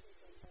 All right.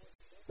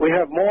 We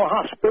have more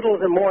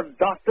hospitals and more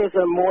doctors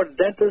and more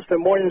dentists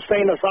and more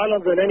insane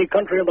asylums than any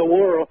country in the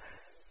world,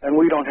 and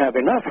we don't have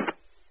enough.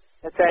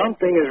 That's right.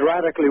 Something is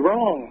radically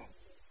wrong.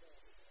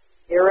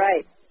 You're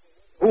right.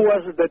 Who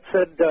was it that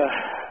said,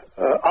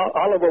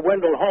 Oliver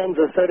Wendell Holmes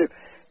that said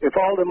if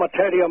all the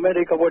materia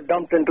medica were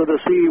dumped into the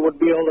sea, it would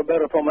be all the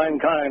better for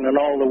mankind and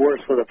all the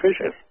worse for the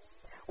fishes.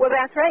 Well,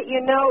 that's right.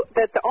 You know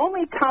that the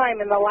only time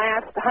in the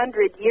last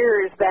 100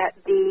 years that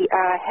the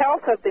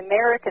health of the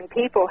American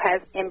people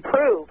has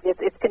improved,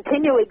 it's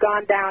continually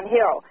gone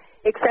downhill,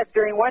 except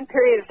during one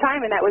period of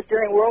time, and that was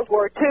during World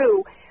War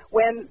II,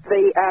 when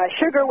the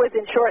sugar was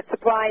in short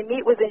supply,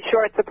 meat was in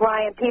short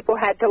supply, and people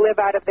had to live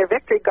out of their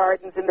victory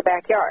gardens in the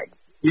backyard.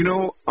 You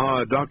know,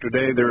 Dr.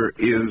 Day, there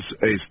is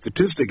a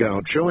statistic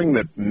out showing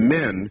that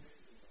men,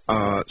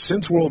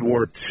 since World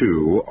War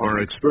II, are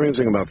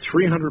experiencing about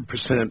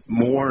 300%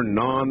 more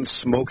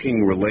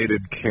non-smoking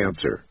related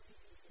cancer.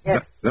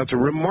 Yes. That's a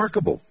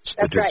remarkable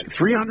statistic.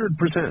 That's right.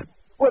 300%.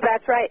 Well,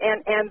 that's right,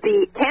 and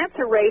the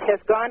cancer rate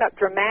has gone up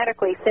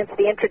dramatically since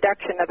the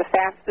introduction of the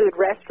fast food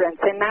restaurants,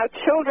 and now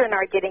children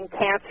are getting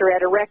cancer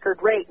at a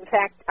record rate. In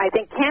fact, I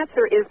think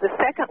cancer is the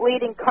second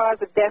leading cause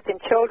of death in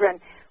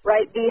children,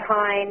 right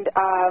behind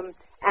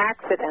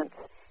accidents.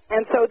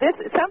 And so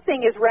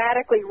something is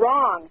radically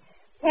wrong.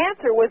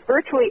 Cancer was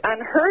virtually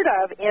unheard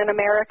of in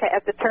America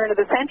at the turn of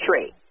the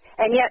century.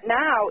 And yet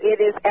now it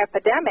is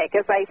epidemic.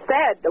 As I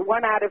said,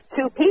 1 out of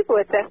 2 people,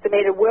 it's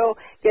estimated, will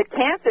get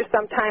cancer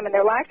sometime in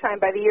their lifetime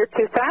by the year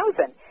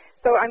 2000.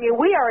 So, I mean,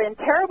 we are in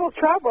terrible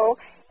trouble,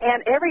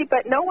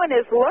 but no one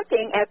is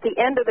looking at the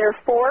end of their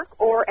fork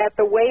or at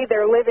the way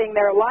they're living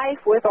their life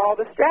with all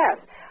the stress.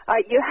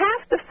 You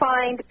have to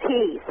find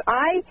peace.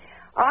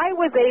 I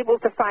was able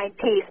to find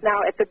peace.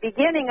 Now, at the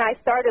beginning, I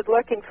started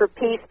looking for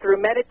peace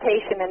through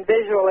meditation and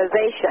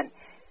visualization.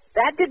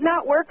 That did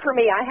not work for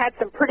me. I had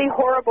some pretty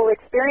horrible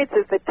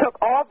experiences that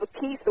took all the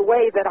peace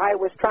away that I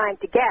was trying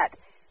to get.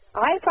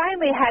 I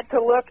finally had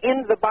to look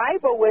in the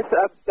Bible with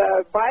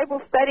a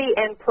Bible study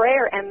and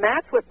prayer, and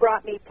that's what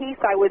brought me peace.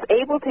 I was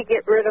able to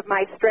get rid of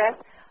my stress.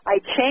 I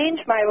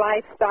changed my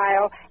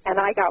lifestyle, and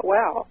I got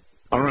well.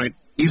 All right.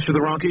 East of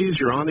the Rockies,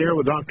 you're on the air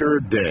with Dr.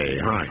 Day.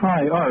 Hi.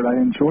 Hi, Art. I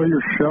enjoy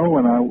your show,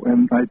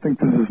 and I think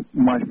this is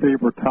my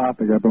favorite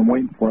topic I've been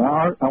waiting for.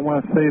 Art, I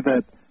want to say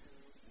that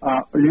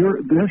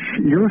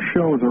your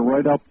shows are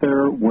right up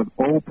there with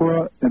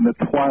Oprah and The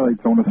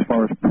Twilight Zone as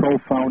far as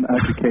profound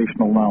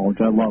educational knowledge.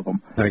 I love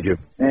them. Thank you.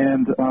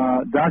 And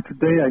Dr.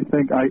 Day, I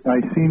think I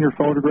seen your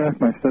photograph,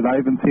 and I said I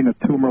haven't seen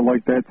a tumor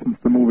like that since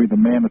the movie The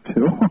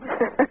Manitou.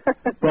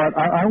 But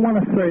I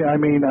want to say, I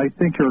mean, I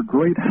think you're a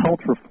great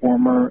health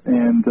reformer,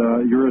 and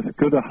you're as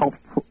good a health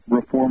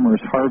reformer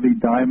as Harvey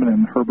Diamond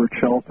and Herbert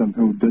Shelton,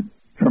 who did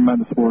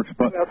tremendous works.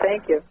 But well,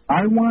 thank you.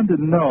 I wanted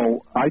to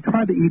know, I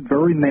try to eat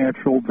very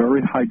natural,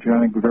 very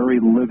hygienic, very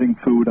living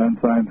food,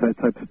 enzymes, that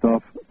type of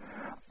stuff.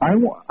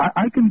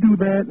 I can do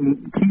that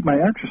and keep my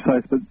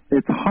exercise, but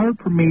it's hard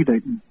for me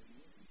to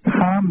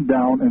calm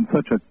down in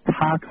such a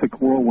toxic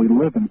world we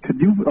live in. Could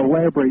you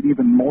elaborate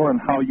even more on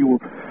how you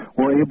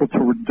were able to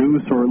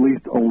reduce or at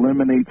least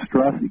eliminate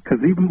stress? Because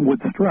even with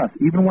stress,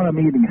 even when I'm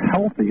eating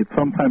healthy, it's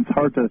sometimes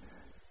hard to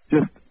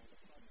just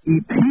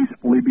eat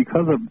peacefully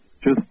because of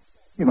just,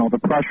 the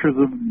pressures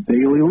of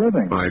daily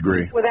living. I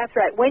agree. Well, that's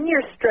right. When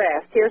you're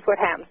stressed, here's what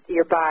happens to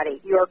your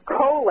body. Your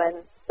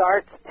colon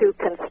starts to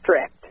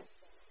constrict,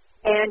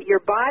 and your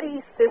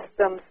body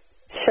systems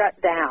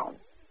shut down.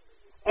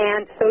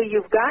 And so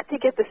you've got to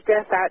get the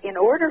stress out in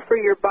order for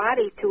your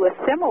body to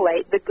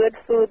assimilate the good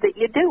food that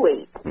you do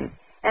eat.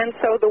 And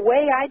so the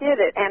way I did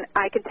it, and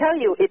I can tell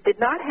you it did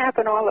not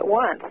happen all at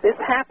once. This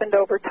happened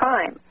over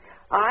time.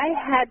 I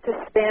had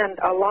to spend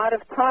a lot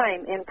of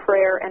time in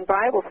prayer and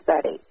Bible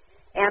study.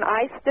 And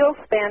I still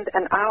spend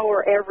an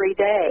hour every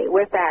day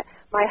with that.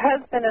 My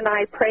husband and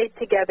I prayed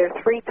together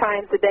 3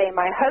 times a day.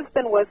 My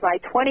husband was my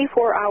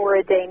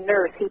 24-hour-a-day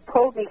nurse. He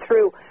pulled me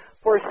through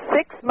for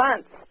 6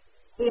 months.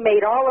 He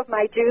made all of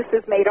my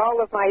juices, made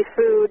all of my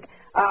food.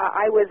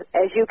 I was,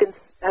 as you can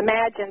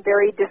imagine,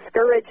 very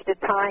discouraged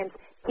at times.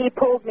 He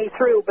pulled me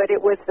through, but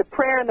it was the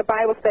prayer and the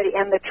Bible study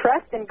and the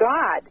trust in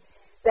God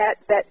that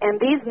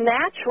and these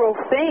natural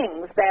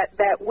things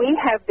that we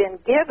have been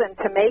given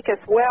to make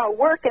us well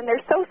work, and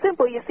they're so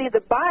simple. You see,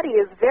 the body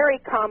is very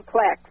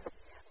complex,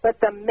 but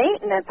the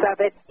maintenance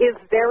of it is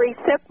very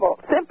simple.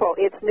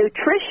 It's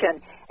nutrition,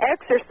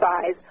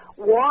 exercise,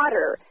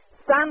 water,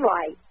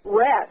 sunlight,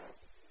 rest,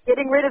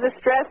 getting rid of the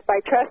stress by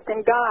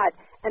trusting God,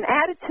 an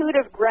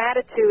attitude of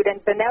gratitude and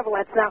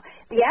benevolence. Now,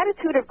 the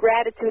attitude of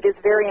gratitude is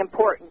very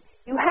important.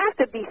 You have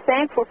to be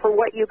thankful for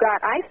what you got.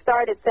 I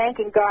started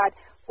thanking God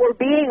for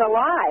being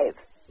alive,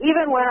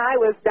 even when I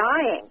was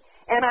dying.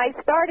 And I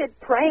started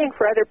praying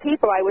for other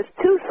people. I was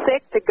too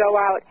sick to go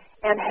out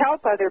and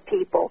help other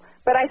people.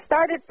 But I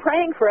started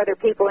praying for other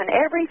people, and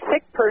every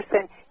sick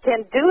person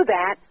can do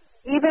that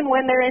even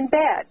when they're in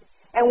bed.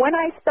 And when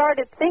I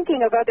started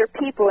thinking of other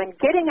people and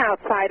getting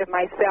outside of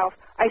myself,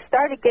 I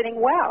started getting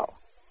well.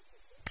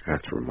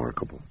 That's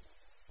remarkable.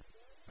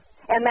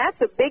 And that's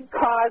a big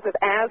cause of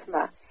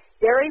asthma.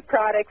 Dairy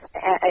products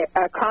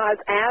cause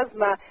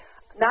asthma.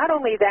 Not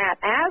only that,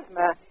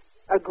 asthma,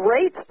 a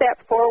great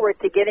step forward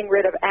to getting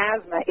rid of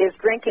asthma is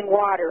drinking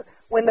water.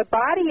 When the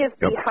body is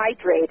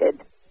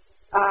dehydrated,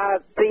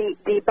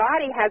 the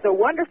body has a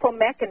wonderful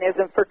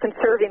mechanism for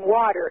conserving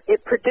water.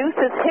 It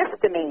produces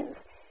histamines.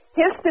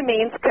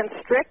 Histamines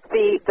constrict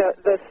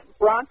the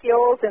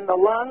bronchioles in the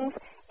lungs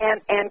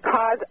and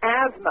cause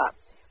asthma.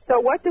 So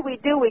what do?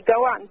 We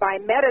go out and buy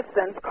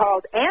medicines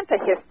called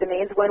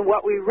antihistamines when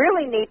what we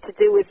really need to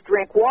do is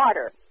drink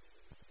water.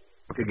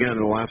 Again, in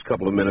the last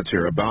couple of minutes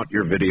here, about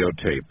your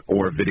videotape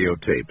or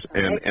videotapes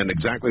and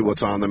exactly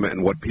what's on them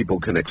and what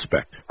people can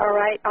expect. All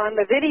right. On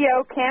the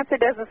video, Cancer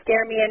Doesn't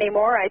Scare Me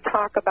Anymore, I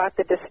talk about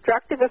the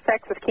destructive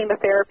effects of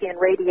chemotherapy and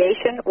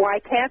radiation,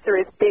 why cancer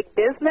is big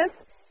business,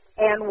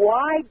 and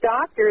why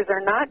doctors are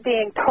not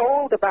being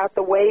told about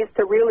the ways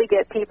to really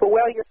get people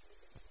well.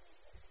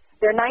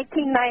 They're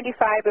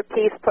 $19.95 a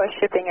piece plus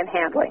shipping and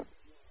handling.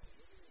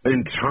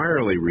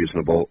 Entirely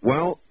reasonable.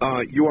 Well,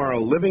 you are a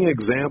living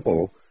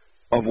example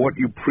of what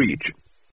you preach.